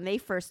story is when they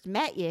first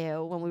met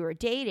you, when we were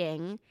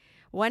dating,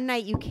 one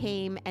night you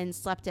came and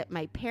slept at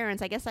my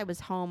parents'. I guess I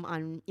was home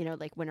on,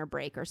 winter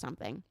break or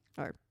something.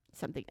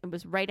 It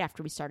was right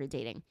after we started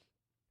dating.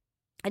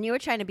 And you were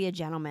trying to be a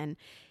gentleman.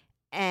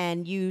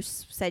 And you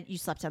said you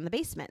slept on the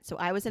basement. So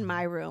I was in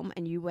my room,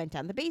 and you went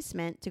down the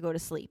basement to go to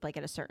sleep, at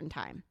a certain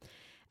time.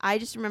 I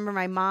just remember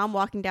my mom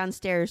walking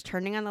downstairs,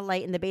 turning on the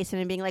light in the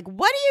basement and being like,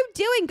 "What are you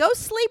doing? Go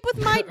sleep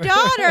with my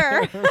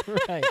daughter."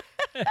 Right.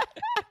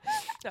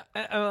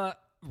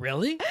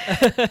 Really?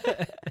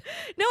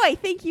 No, I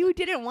think you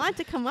didn't want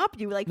to come up.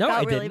 You No, felt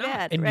I really did not.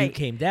 bad. And right. you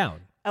came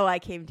down. Oh, I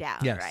came down.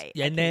 Yes. Right.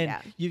 Yeah, I and came then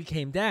down. you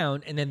came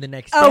down, and then the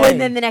next Oh, day.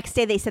 and then the next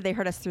day they said they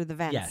heard us through the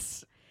vents.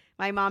 Yes.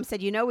 My mom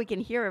said, we can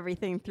hear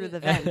everything through the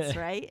vents,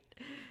 right?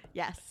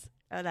 Yes.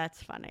 Oh,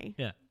 that's funny.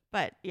 Yeah.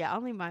 But yeah,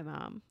 only my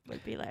mom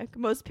would be like,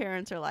 most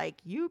parents are like,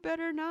 you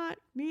better not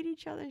meet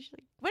each other. She's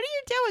like, what are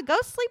you doing? Go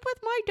sleep with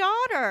my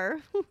daughter.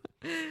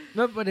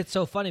 No, but it's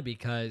so funny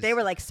because They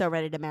were so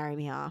ready to marry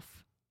me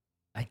off.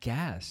 I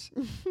guess,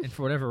 and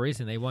for whatever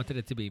reason, they wanted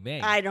it to be me.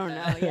 I don't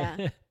know.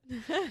 Yeah.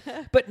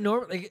 But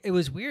normally, it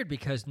was weird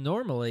because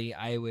normally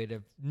I would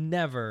have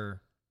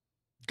never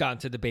gone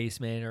to the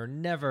basement or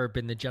never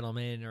been the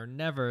gentleman or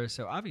never.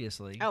 So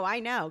obviously, Oh,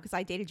 I know, because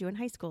I dated you in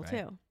high school Right.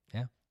 too.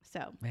 Yeah.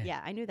 So Man. yeah,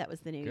 I knew that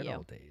was the new good you.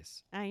 old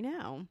days. I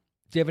know.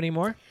 Do you have any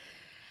more?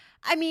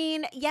 I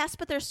mean, yes,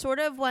 but there's sort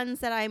of ones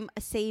that I'm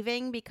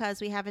saving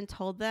because we haven't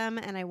told them,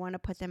 and I want to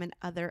put them in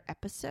other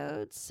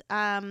episodes.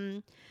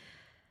 Yeah,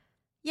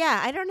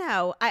 I don't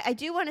know. I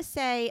do want to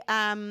say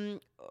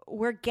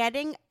we're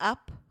getting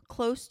up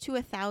close to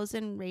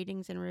 1,000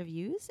 ratings and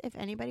reviews. If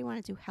anybody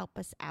wanted to help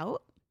us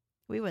out,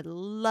 we would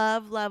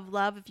love, love,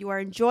 love if you are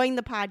enjoying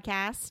the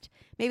podcast.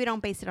 Maybe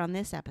don't base it on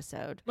this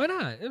episode. Why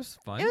not? It was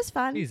fun. It was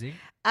fun. Easy.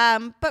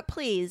 But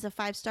please, a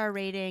 5-star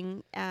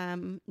rating,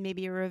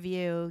 maybe a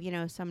review,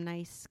 some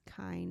nice,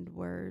 kind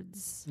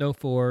words. No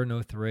 4,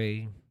 no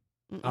 3.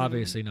 Mm-mm.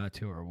 Obviously not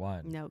 2 or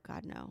 1. No,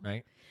 God, no.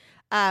 Right?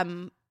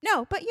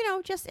 No, but,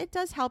 just, it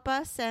does help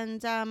us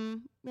and,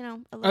 a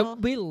little.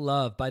 We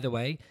love, by the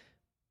way,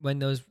 when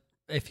those,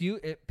 if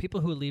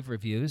people who leave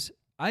reviews,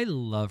 I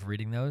love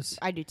reading those.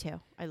 I do too.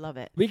 I love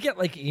it. We get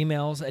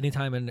emails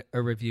anytime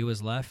a review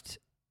is left,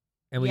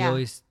 and we Yeah.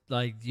 always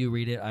like you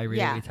read it, I read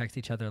Yeah. it, we text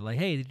each other like,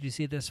 hey, did you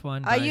see this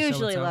one? I by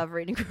usually so-and-so? love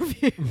reading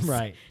reviews.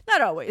 Right.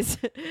 Not always.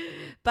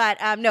 But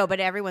no, but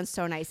everyone's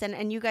so nice.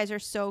 And you guys are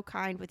so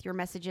kind with your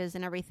messages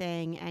and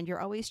everything. And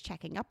you're always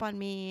checking up on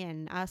me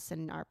and us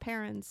and our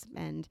parents.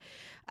 And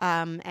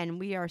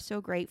we are so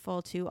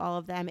grateful to all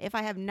of them. If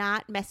I have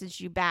not messaged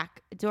you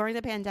back during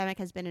the pandemic,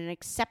 has been an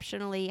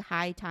exceptionally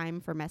high time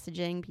for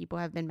messaging. People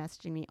have been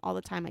messaging me all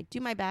the time. I do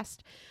my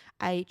best.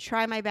 I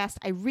try my best.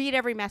 I read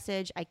every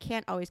message. I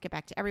can't always get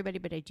back to everybody,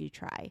 but I do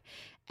try.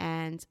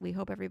 And we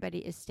hope everybody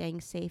is staying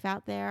safe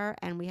out there.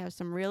 And we have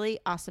some really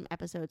awesome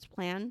episodes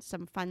planned,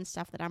 some fun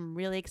stuff that I'm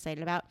really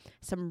excited about,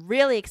 some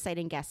really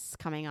exciting guests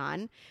coming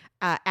on.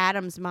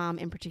 Adam's mom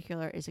in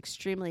particular is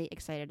extremely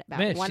excited about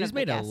Man, one she's of the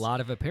made a guests. lot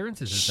of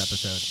appearances this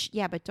episode. Shh,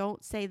 yeah, but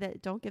don't say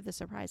that. Don't give the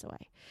surprise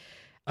away.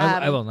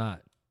 I will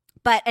not.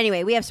 But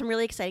anyway, we have some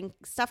really exciting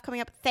stuff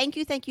coming up. Thank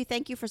you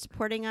for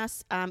supporting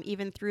us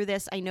even through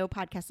this. I know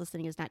podcast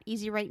listening is not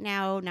easy right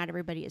now. Not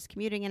everybody is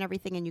commuting and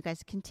everything, and you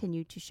guys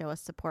continue to show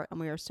us support, and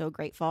we are so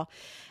grateful.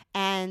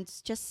 And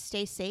just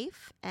stay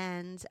safe,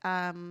 and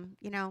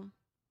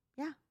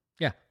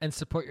Yeah, and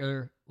support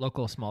your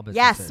local small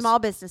businesses. yes, small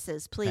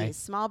businesses, please, Okay.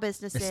 small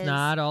businesses. It's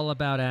not all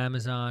about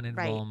Amazon and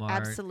Right, Walmart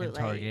absolutely. and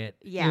Target.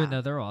 Yeah. Even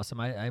though they're awesome.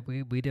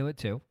 We do it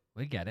too.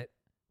 We get it.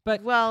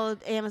 But Well,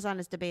 Amazon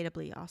is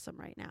debatably awesome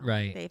right now.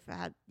 Right. They've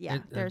had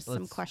it- there's some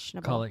let's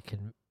questionable. call it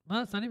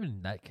well, it's not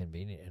even that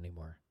convenient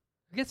anymore.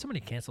 We get so many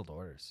canceled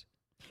orders.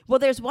 Well,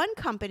 there's one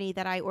company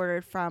that I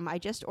ordered from. I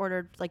just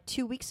ordered like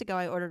 2 weeks ago.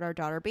 I ordered our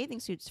daughter bathing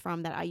suits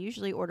from that I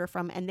usually order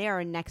from, and they are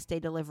a next day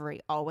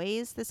delivery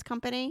always. This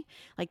company,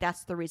 like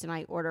that's the reason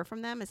I order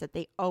from them is that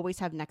they always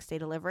have next day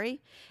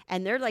delivery,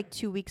 and they're like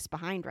 2 weeks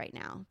behind right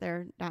now.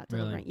 They're not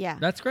delivering. Really? Yeah,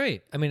 That's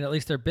great. I mean, at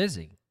least they're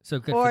busy. So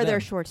good or for they're them.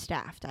 short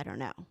staffed. I don't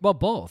know. Well,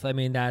 both. I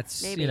mean,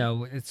 that's, Maybe.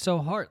 it's so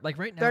hard. Like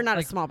right now. They're not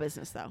like, a small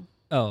business though.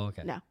 Oh,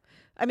 okay. No.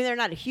 I mean, they're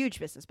not a huge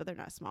business, but they're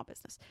not a small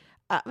business.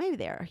 Maybe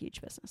they are a huge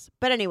business.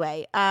 But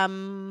anyway,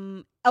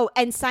 and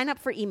sign up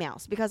for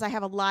emails because I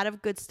have a lot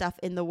of good stuff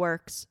in the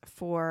works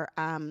for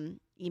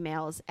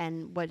emails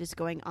and what is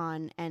going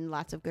on and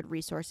lots of good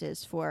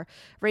resources for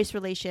race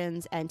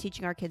relations and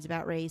teaching our kids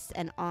about race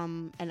and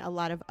a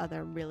lot of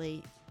other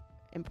really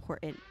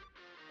important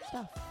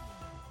stuff.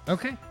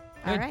 Okay.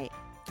 All Good. right.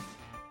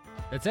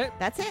 That's it.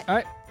 That's it. All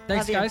right.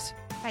 Thanks, Love you. guys.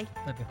 Bye.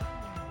 Love you.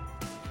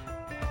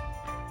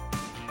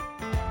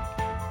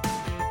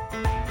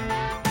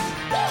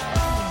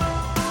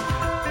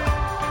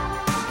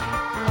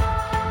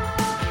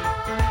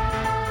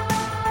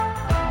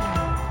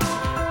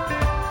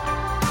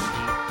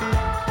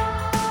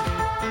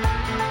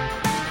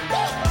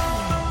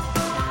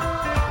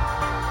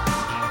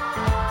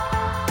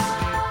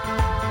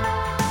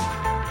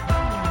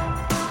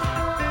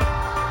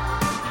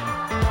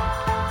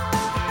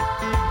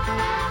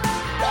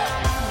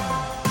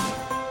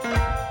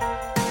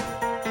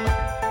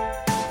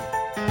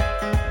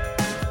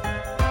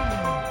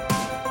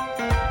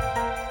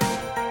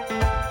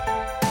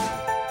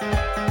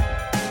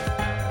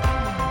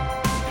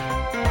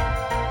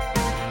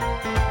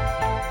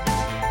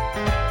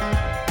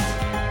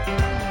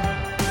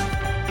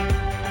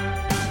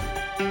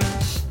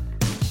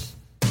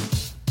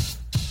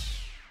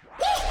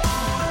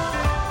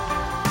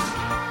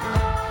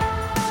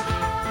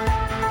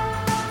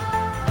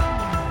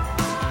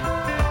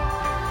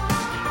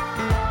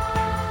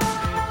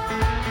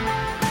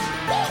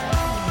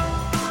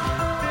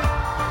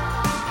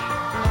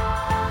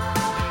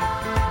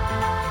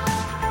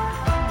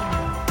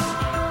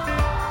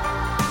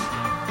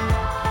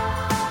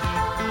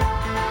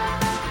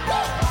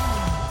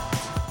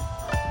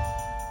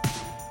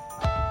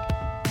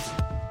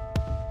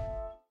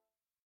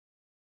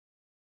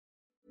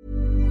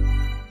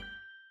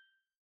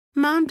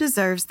 Mom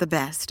deserves the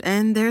best,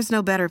 and there's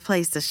no better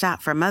place to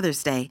shop for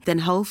Mother's Day than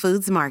Whole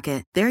Foods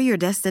Market. They're your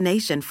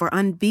destination for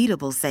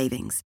unbeatable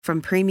savings, from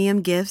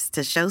premium gifts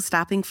to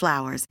show-stopping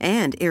flowers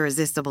and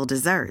irresistible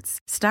desserts.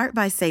 Start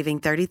by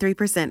saving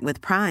 33% with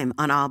Prime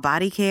on all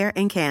body care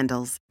and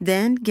candles.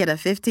 Then get a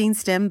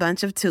 15-stem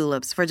bunch of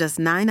tulips for just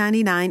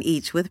 $9.99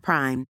 each with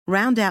Prime.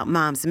 Round out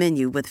Mom's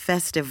menu with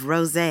festive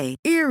rosé,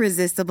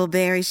 irresistible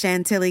berry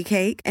chantilly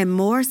cake, and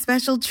more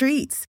special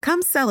treats.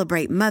 Come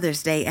celebrate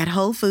Mother's Day at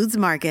Whole Foods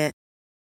Market.